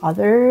with the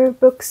other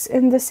books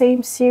in the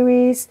same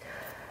series.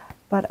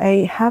 But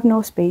I have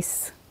no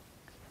space.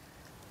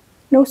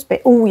 No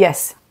space. Oh,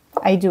 yes,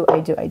 I do.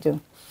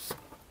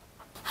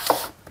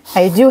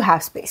 I do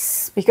have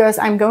space because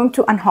I'm going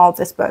to unhaul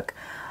this book.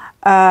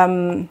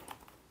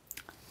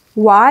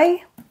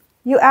 Why,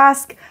 you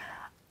ask?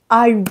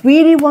 I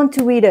really want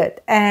to read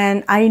it.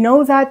 And I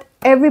know that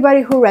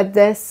everybody who read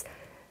this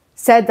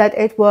said that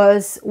it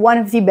was one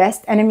of the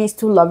best enemies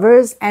to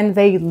lovers, and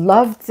they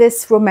loved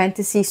this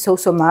romantasy so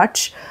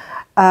much.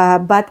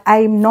 But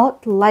I'm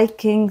not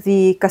liking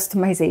the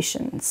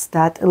customizations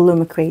that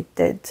Illumicrate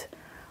did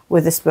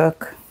with this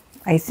book.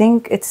 I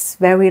think it's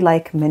very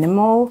like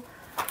minimal.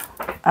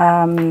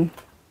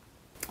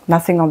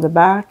 Nothing on the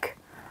back.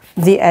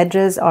 The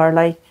edges are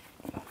like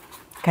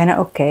kind of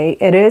okay.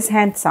 It is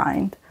hand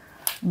signed,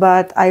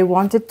 but I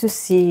wanted to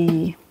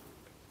see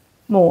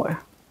more,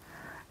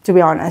 to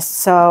be honest.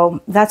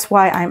 So that's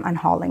why I'm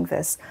unhauling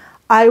this.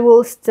 I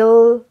will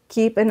still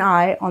keep an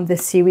eye on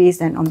this series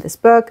and on this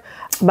book,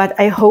 but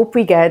I hope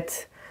we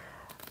get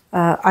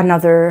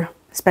another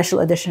special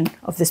edition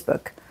of this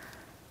book.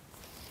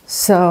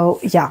 So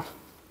yeah,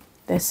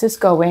 this is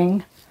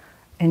going.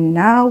 And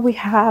now we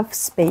have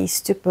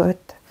space to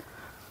put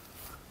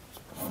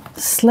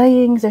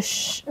Slaying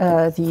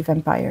the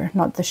Vampire,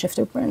 not the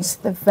Shifter Prince,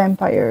 the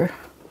Vampire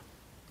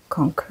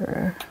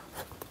Conqueror.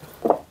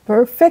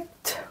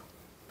 Perfect.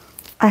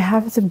 I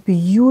have the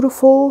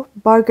beautiful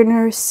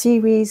Bargainer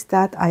series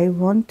that I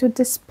want to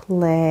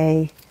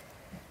display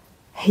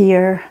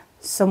here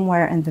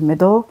somewhere in the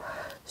middle.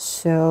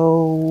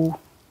 So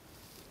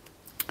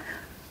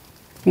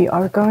we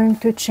are going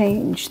to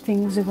change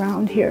things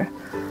around here.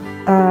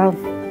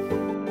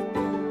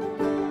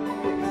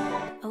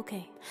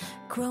 Okay,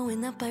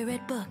 growing up I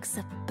read books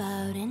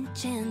about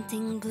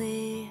enchanting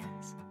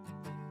bliss,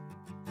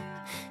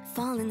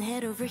 falling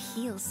head over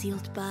heels,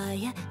 sealed by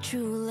a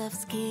true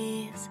love's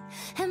kiss.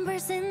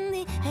 Embers in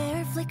the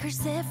air, flickers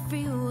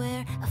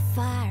everywhere, a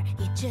fire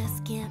you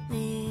just can't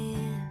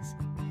miss.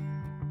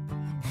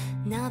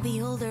 Now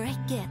the older I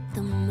get,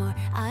 the more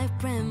I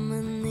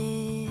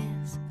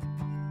reminisce.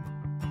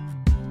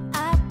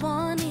 I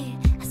want it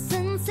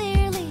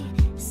sincerely,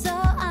 so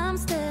I'm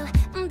still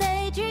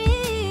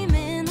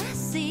daydreaming. I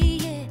see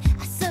it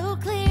so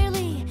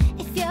clearly.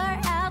 If you're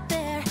out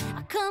there,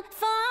 come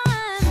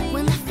find me.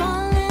 When I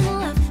fall in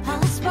love, all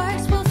the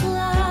sparks will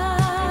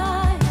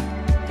fly,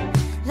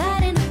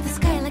 lighting up the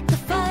sky like the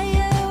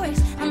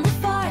fireworks on the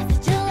 4th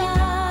of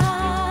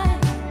July.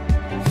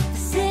 The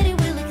city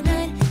will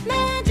ignite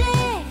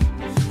magic,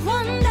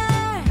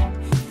 wonder,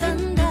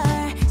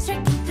 thunder,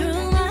 striking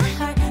through my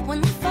heart.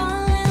 When I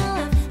fall in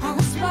love, all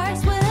the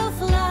sparks will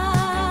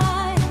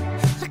fly,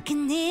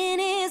 looking in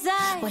his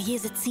eyes. Why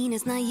is it seen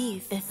as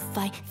naive if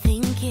I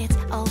think it's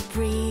all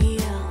real?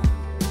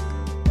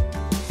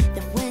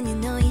 That when you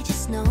know, you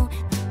just know,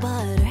 the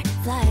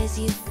butterflies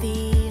you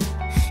feel.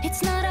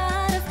 It's not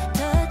out of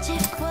touch,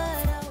 it's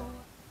what I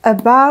want.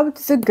 About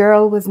The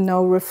Girl with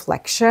No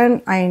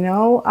Reflection, I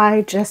know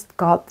I just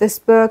got this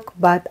book,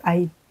 but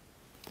I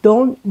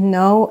don't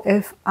know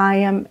if I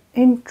am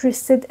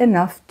interested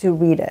enough to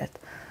read it.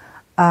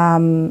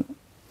 And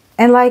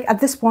like at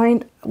this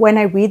point, when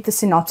I read the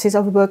synopsis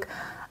of a book,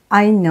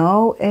 I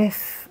know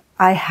if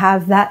I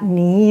have that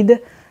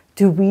need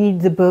to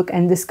read the book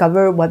and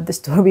discover what the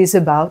story is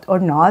about or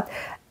not.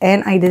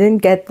 And I didn't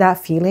get that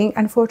feeling,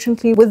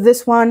 unfortunately, with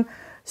this one.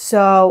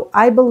 So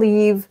I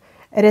believe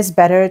it is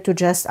better to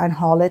just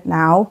unhaul it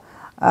now,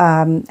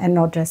 and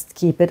not just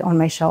keep it on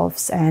my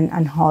shelves and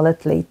unhaul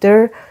it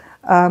later.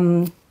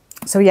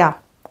 So yeah,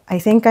 I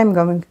think I'm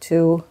going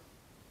to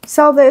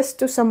sell this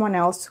to someone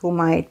else who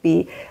might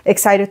be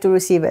excited to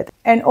receive it.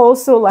 And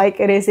also, like,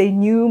 it is a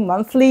new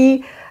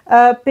monthly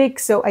pick,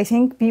 so I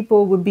think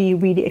people would be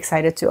really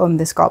excited to own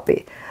this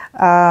copy.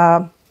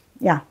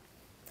 Yeah,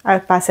 I'll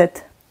pass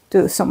it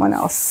to someone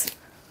else.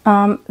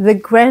 The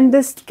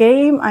Grandest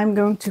Game, I'm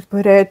going to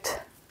put it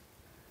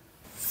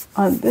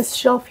on this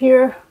shelf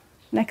here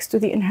next to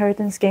the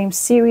Inheritance Game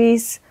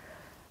series.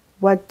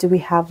 What do we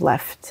have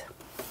left?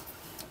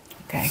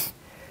 Okay,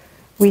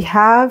 we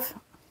have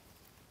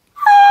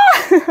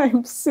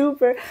I'm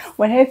super,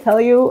 when I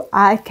tell you,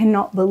 I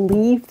cannot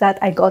believe that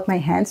I got my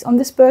hands on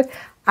this book.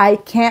 I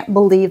can't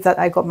believe that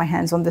I got my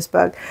hands on this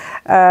book.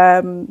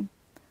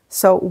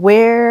 So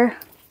where,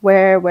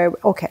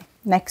 okay,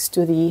 next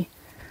to the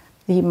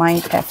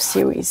Mind F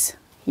series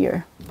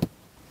here.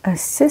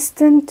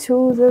 Assistant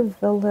to the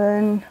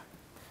Villain.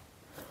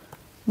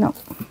 No.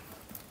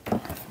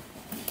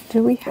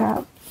 Do we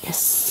have,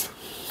 yes.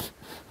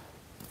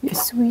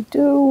 Yes, we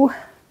do.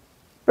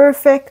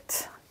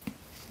 Perfect.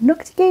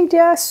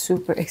 Nocticadia,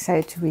 super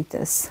excited to read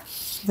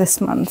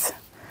this month.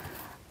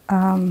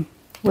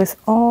 With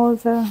all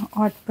the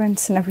art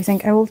prints and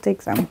everything, I will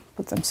take them,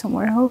 put them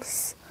somewhere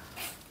else.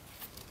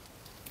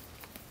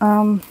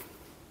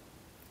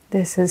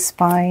 This is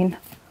fine,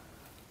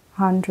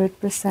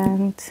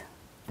 100%.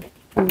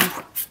 Ooh.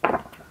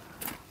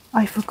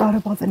 I forgot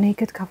about the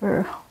naked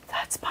cover.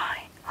 That's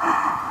fine.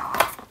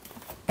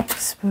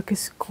 This book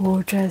is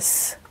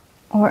gorgeous.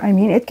 Or, I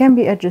mean, it can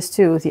be edges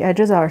too. The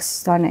edges are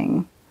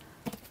stunning.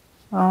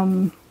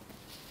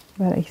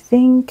 But I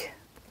think,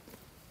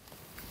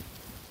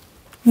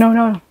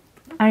 no,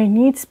 I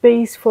need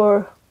space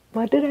for,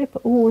 what did I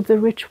put? Oh, the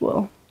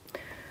ritual.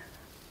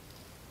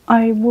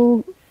 I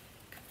will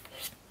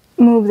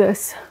move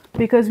this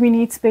because we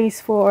need space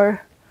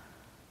for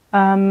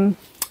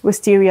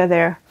wisteria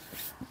there.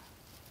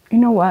 You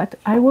know what?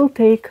 I will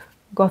take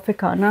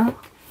Gothicana,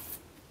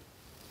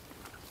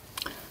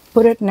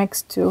 put it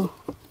next to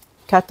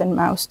Cat and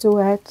Mouse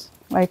Duet,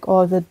 like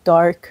all the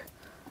dark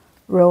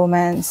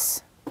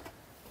romance,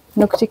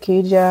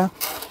 Nocticadia.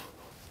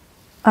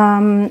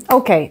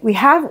 Okay, we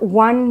have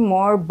one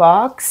more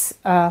box,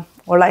 or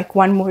like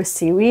one more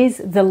series.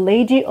 The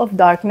Lady of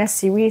Darkness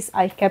series,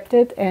 I kept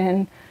it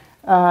in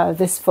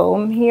this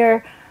foam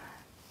here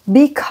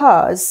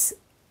because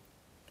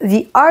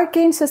the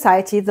Arcane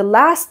Society, the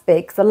last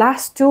pick, the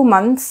last 2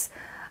 months,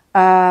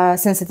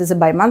 since it is a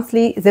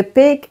bi-monthly, the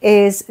pick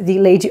is the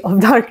Lady of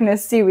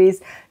Darkness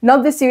series.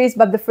 Not the series,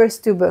 but the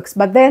first 2 books.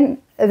 But then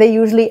they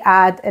usually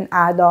add an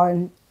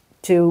add-on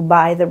to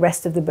buy the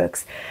rest of the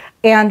books.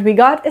 And we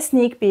got a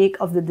sneak peek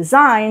of the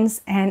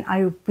designs, and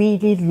I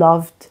really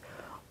loved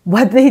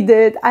what they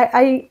did.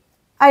 I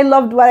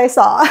loved what I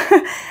saw.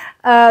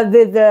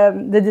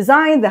 The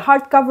design, the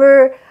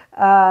hardcover,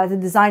 the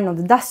design of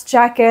the dust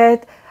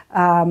jacket,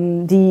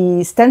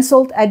 the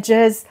stenciled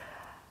edges,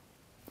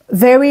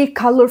 very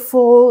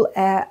colorful.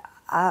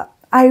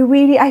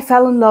 I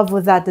fell in love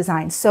with that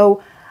design.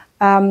 So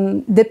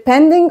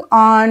depending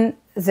on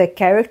the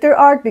character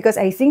art, because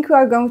I think we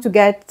are going to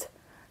get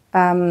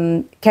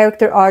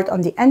character art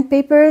on the end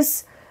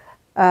papers,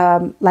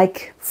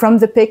 like from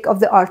the pick of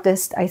the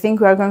artist, I think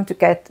we are going to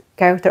get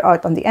character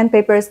art on the end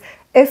papers.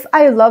 If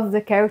I love the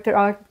character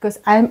art, because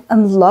I'm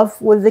in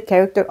love with the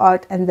character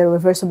art and the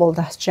reversible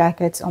dust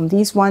jackets on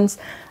these ones.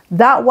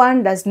 That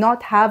one does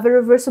not have a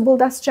reversible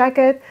dust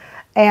jacket,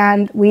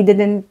 and we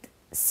didn't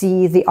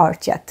see the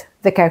art yet,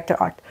 the character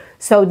art.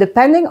 So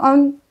depending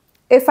on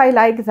if I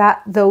like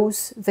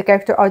the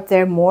character art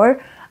there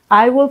more,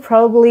 I will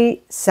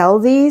probably sell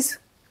these.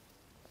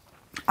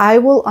 I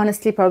will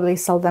honestly probably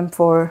sell them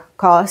for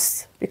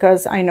cost,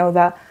 because I know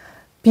that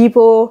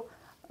people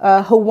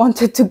who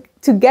wanted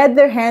to get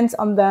their hands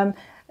on them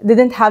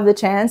didn't have the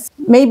chance.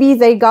 Maybe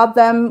they got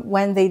them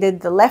when they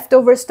did the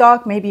leftover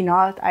stock, maybe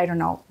not, I don't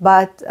know.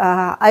 But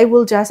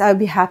I'll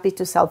be happy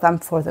to sell them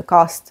for the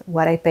cost,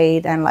 what I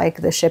paid, and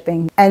like the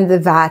shipping and the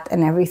VAT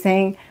and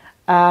everything.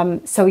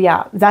 So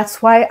yeah,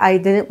 that's why I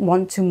didn't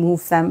want to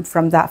move them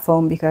from that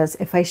foam, because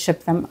if I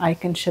ship them, I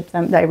can ship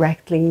them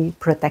directly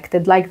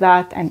protected like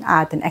that and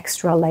add an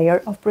extra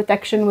layer of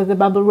protection with the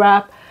bubble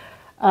wrap.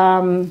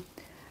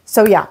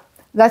 So yeah,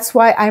 that's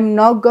why I'm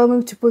not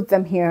going to put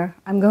them here.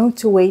 I'm going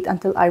to wait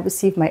until I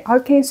receive my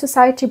Arcane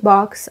Society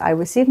box, I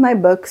receive my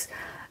books,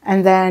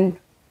 and then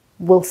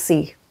we'll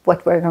see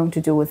what we're going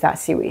to do with that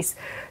series.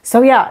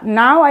 So yeah,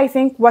 now I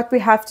think what we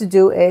have to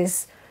do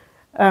is,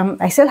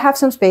 I still have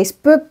some space,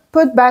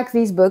 put back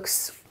these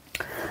books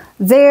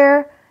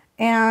there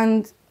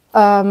and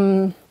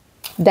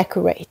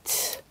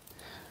decorate,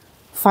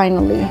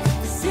 finally.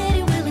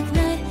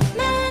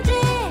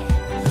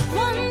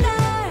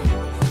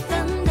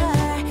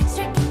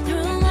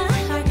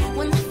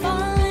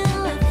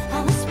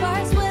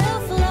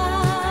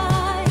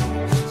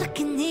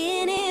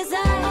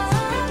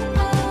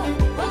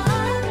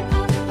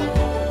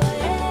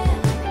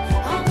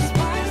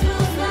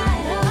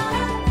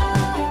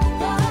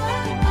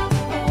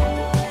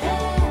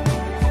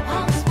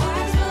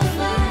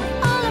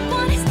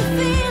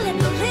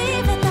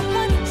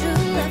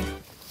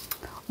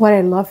 What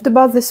I loved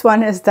about this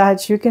one is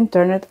that you can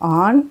turn it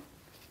on.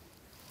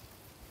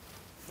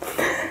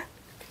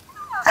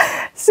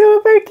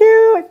 Super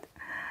cute.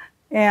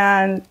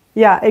 And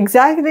yeah,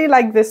 exactly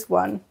like this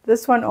one.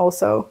 This one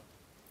also.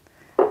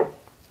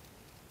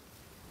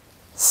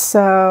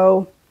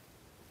 So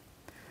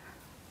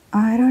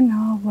I don't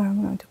know where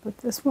I'm going to put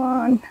this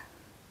one.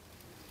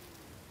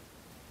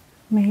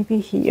 Maybe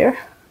here.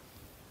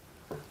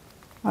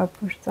 I'll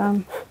push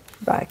them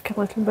back a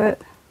little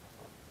bit.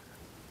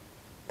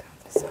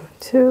 This one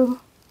too.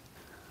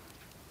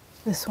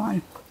 This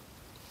one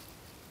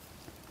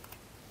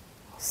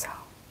also.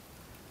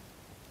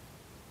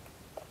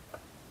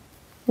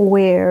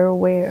 Where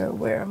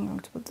I'm going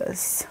to put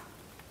this.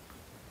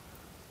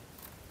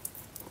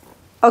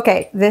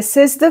 Okay, this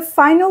is the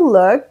final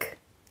look,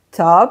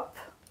 top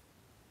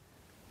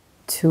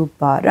to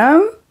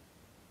bottom.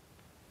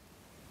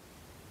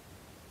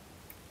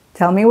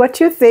 Tell me what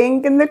you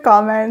think in the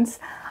comments.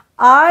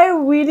 I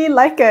really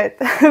like it.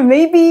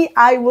 Maybe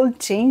I will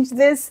change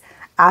this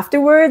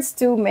afterwards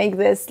to make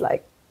this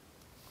like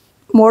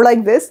more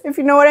like this, if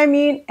you know what I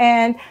mean.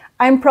 And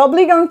I'm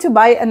probably going to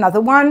buy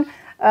another one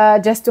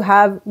just to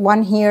have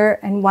one here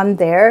and one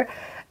there.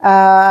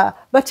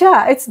 But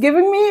yeah, it's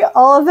giving me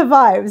all the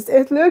vibes.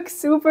 It looks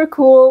super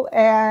cool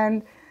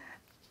and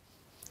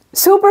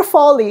super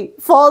folly.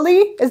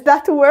 Folly, is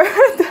that the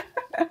word?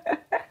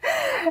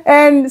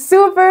 And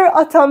super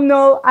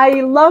autumnal.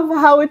 I love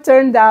how it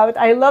turned out.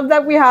 I love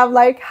that we have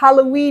like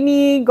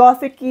Halloween-y,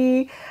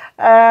 gothic-y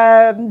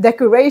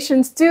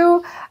decorations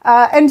too.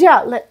 And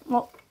yeah,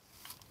 well,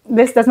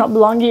 this does not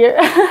belong here.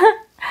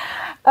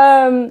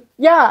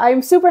 Yeah,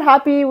 I'm super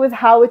happy with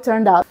how it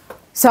turned out.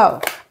 So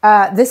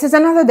this is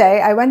another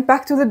day. I went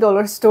back to the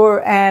dollar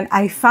store and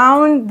I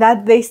found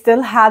that they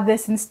still had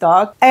this in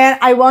stock, and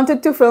I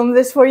wanted to film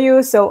this for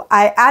you, so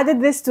I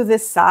added this to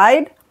this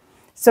side.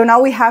 So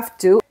now we have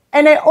two.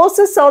 And I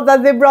also saw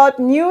that they brought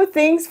new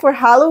things for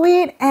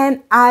Halloween,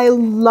 and I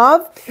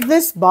loved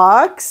this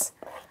box.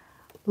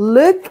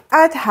 Look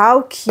at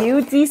how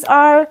cute these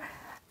are.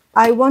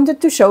 I wanted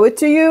to show it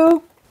to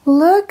you.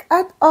 Look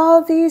at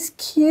all these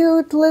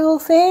cute little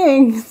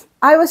things.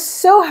 I was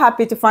so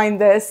happy to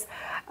find this.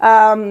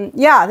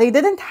 Yeah, they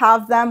didn't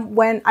have them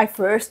when I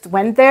first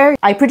went there.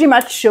 I pretty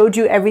much showed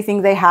you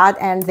everything they had,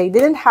 and they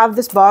didn't have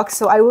this box,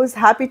 so I was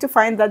happy to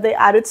find that they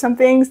added some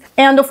things.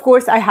 And of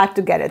course, I had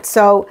to get it.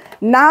 So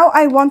now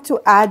I want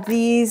to add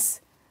these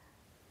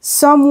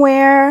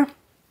somewhere.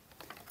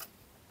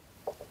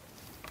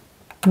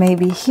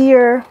 Maybe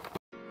here.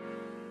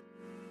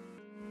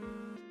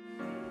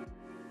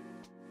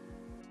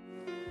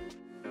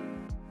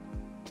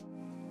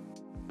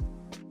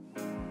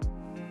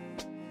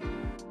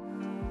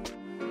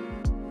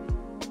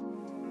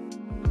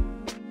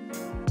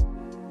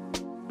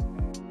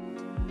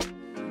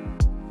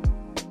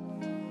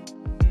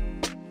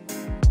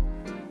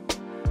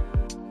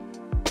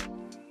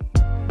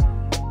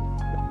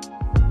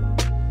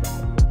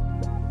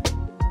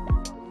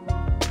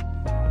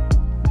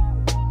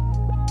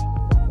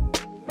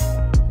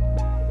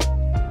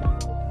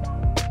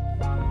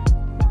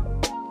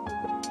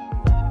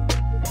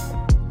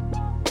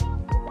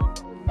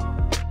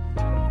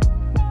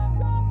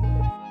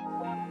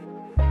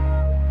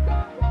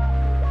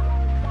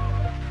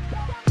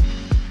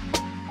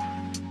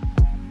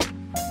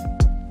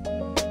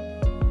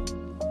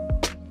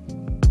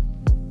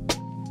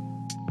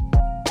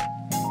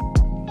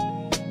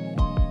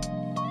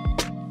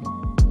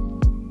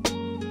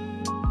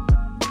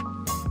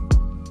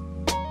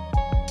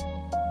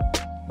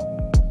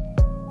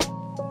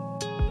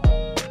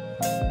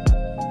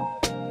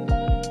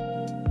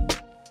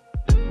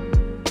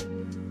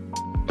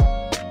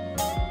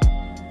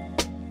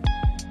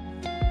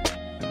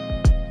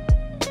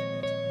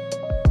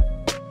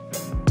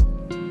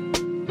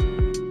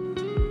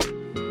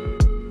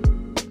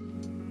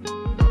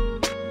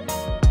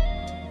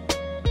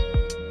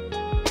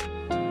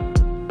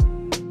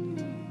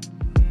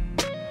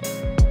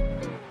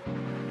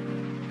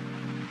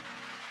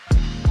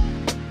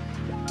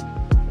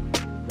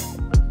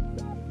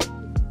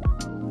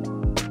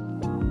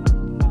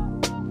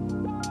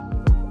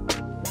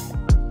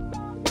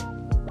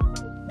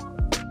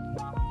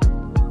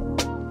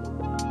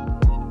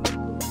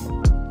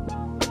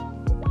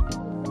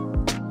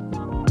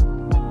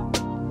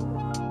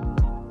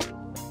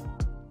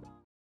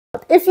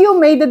 if you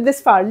made it this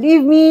far,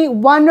 leave me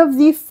one of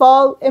the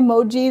fall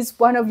emojis,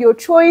 one of your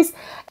choice.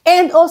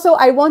 And also,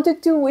 I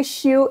wanted to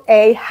wish you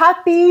the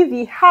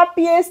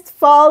happiest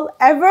fall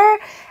ever.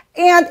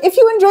 And if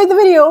you enjoyed the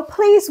video,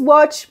 please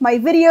watch my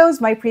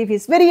videos, my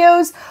previous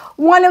videos.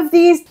 One of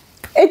these,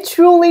 it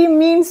truly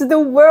means the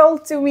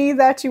world to me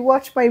that you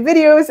watch my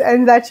videos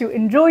and that you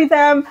enjoy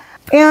them.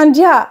 And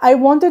yeah, I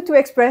wanted to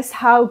express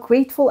how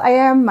grateful I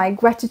am, my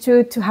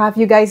gratitude to have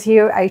you guys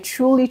here. I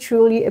truly,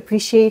 truly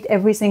appreciate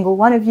every single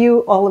one of you,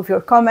 all of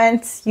your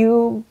comments.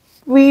 You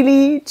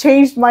really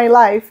changed my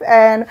life,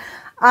 and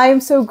I am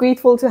so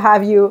grateful to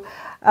have you.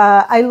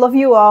 I love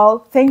you all.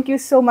 Thank you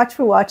so much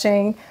for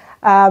watching.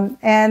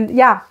 And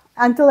yeah,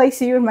 until I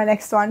see you in my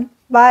next one.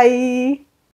 Bye.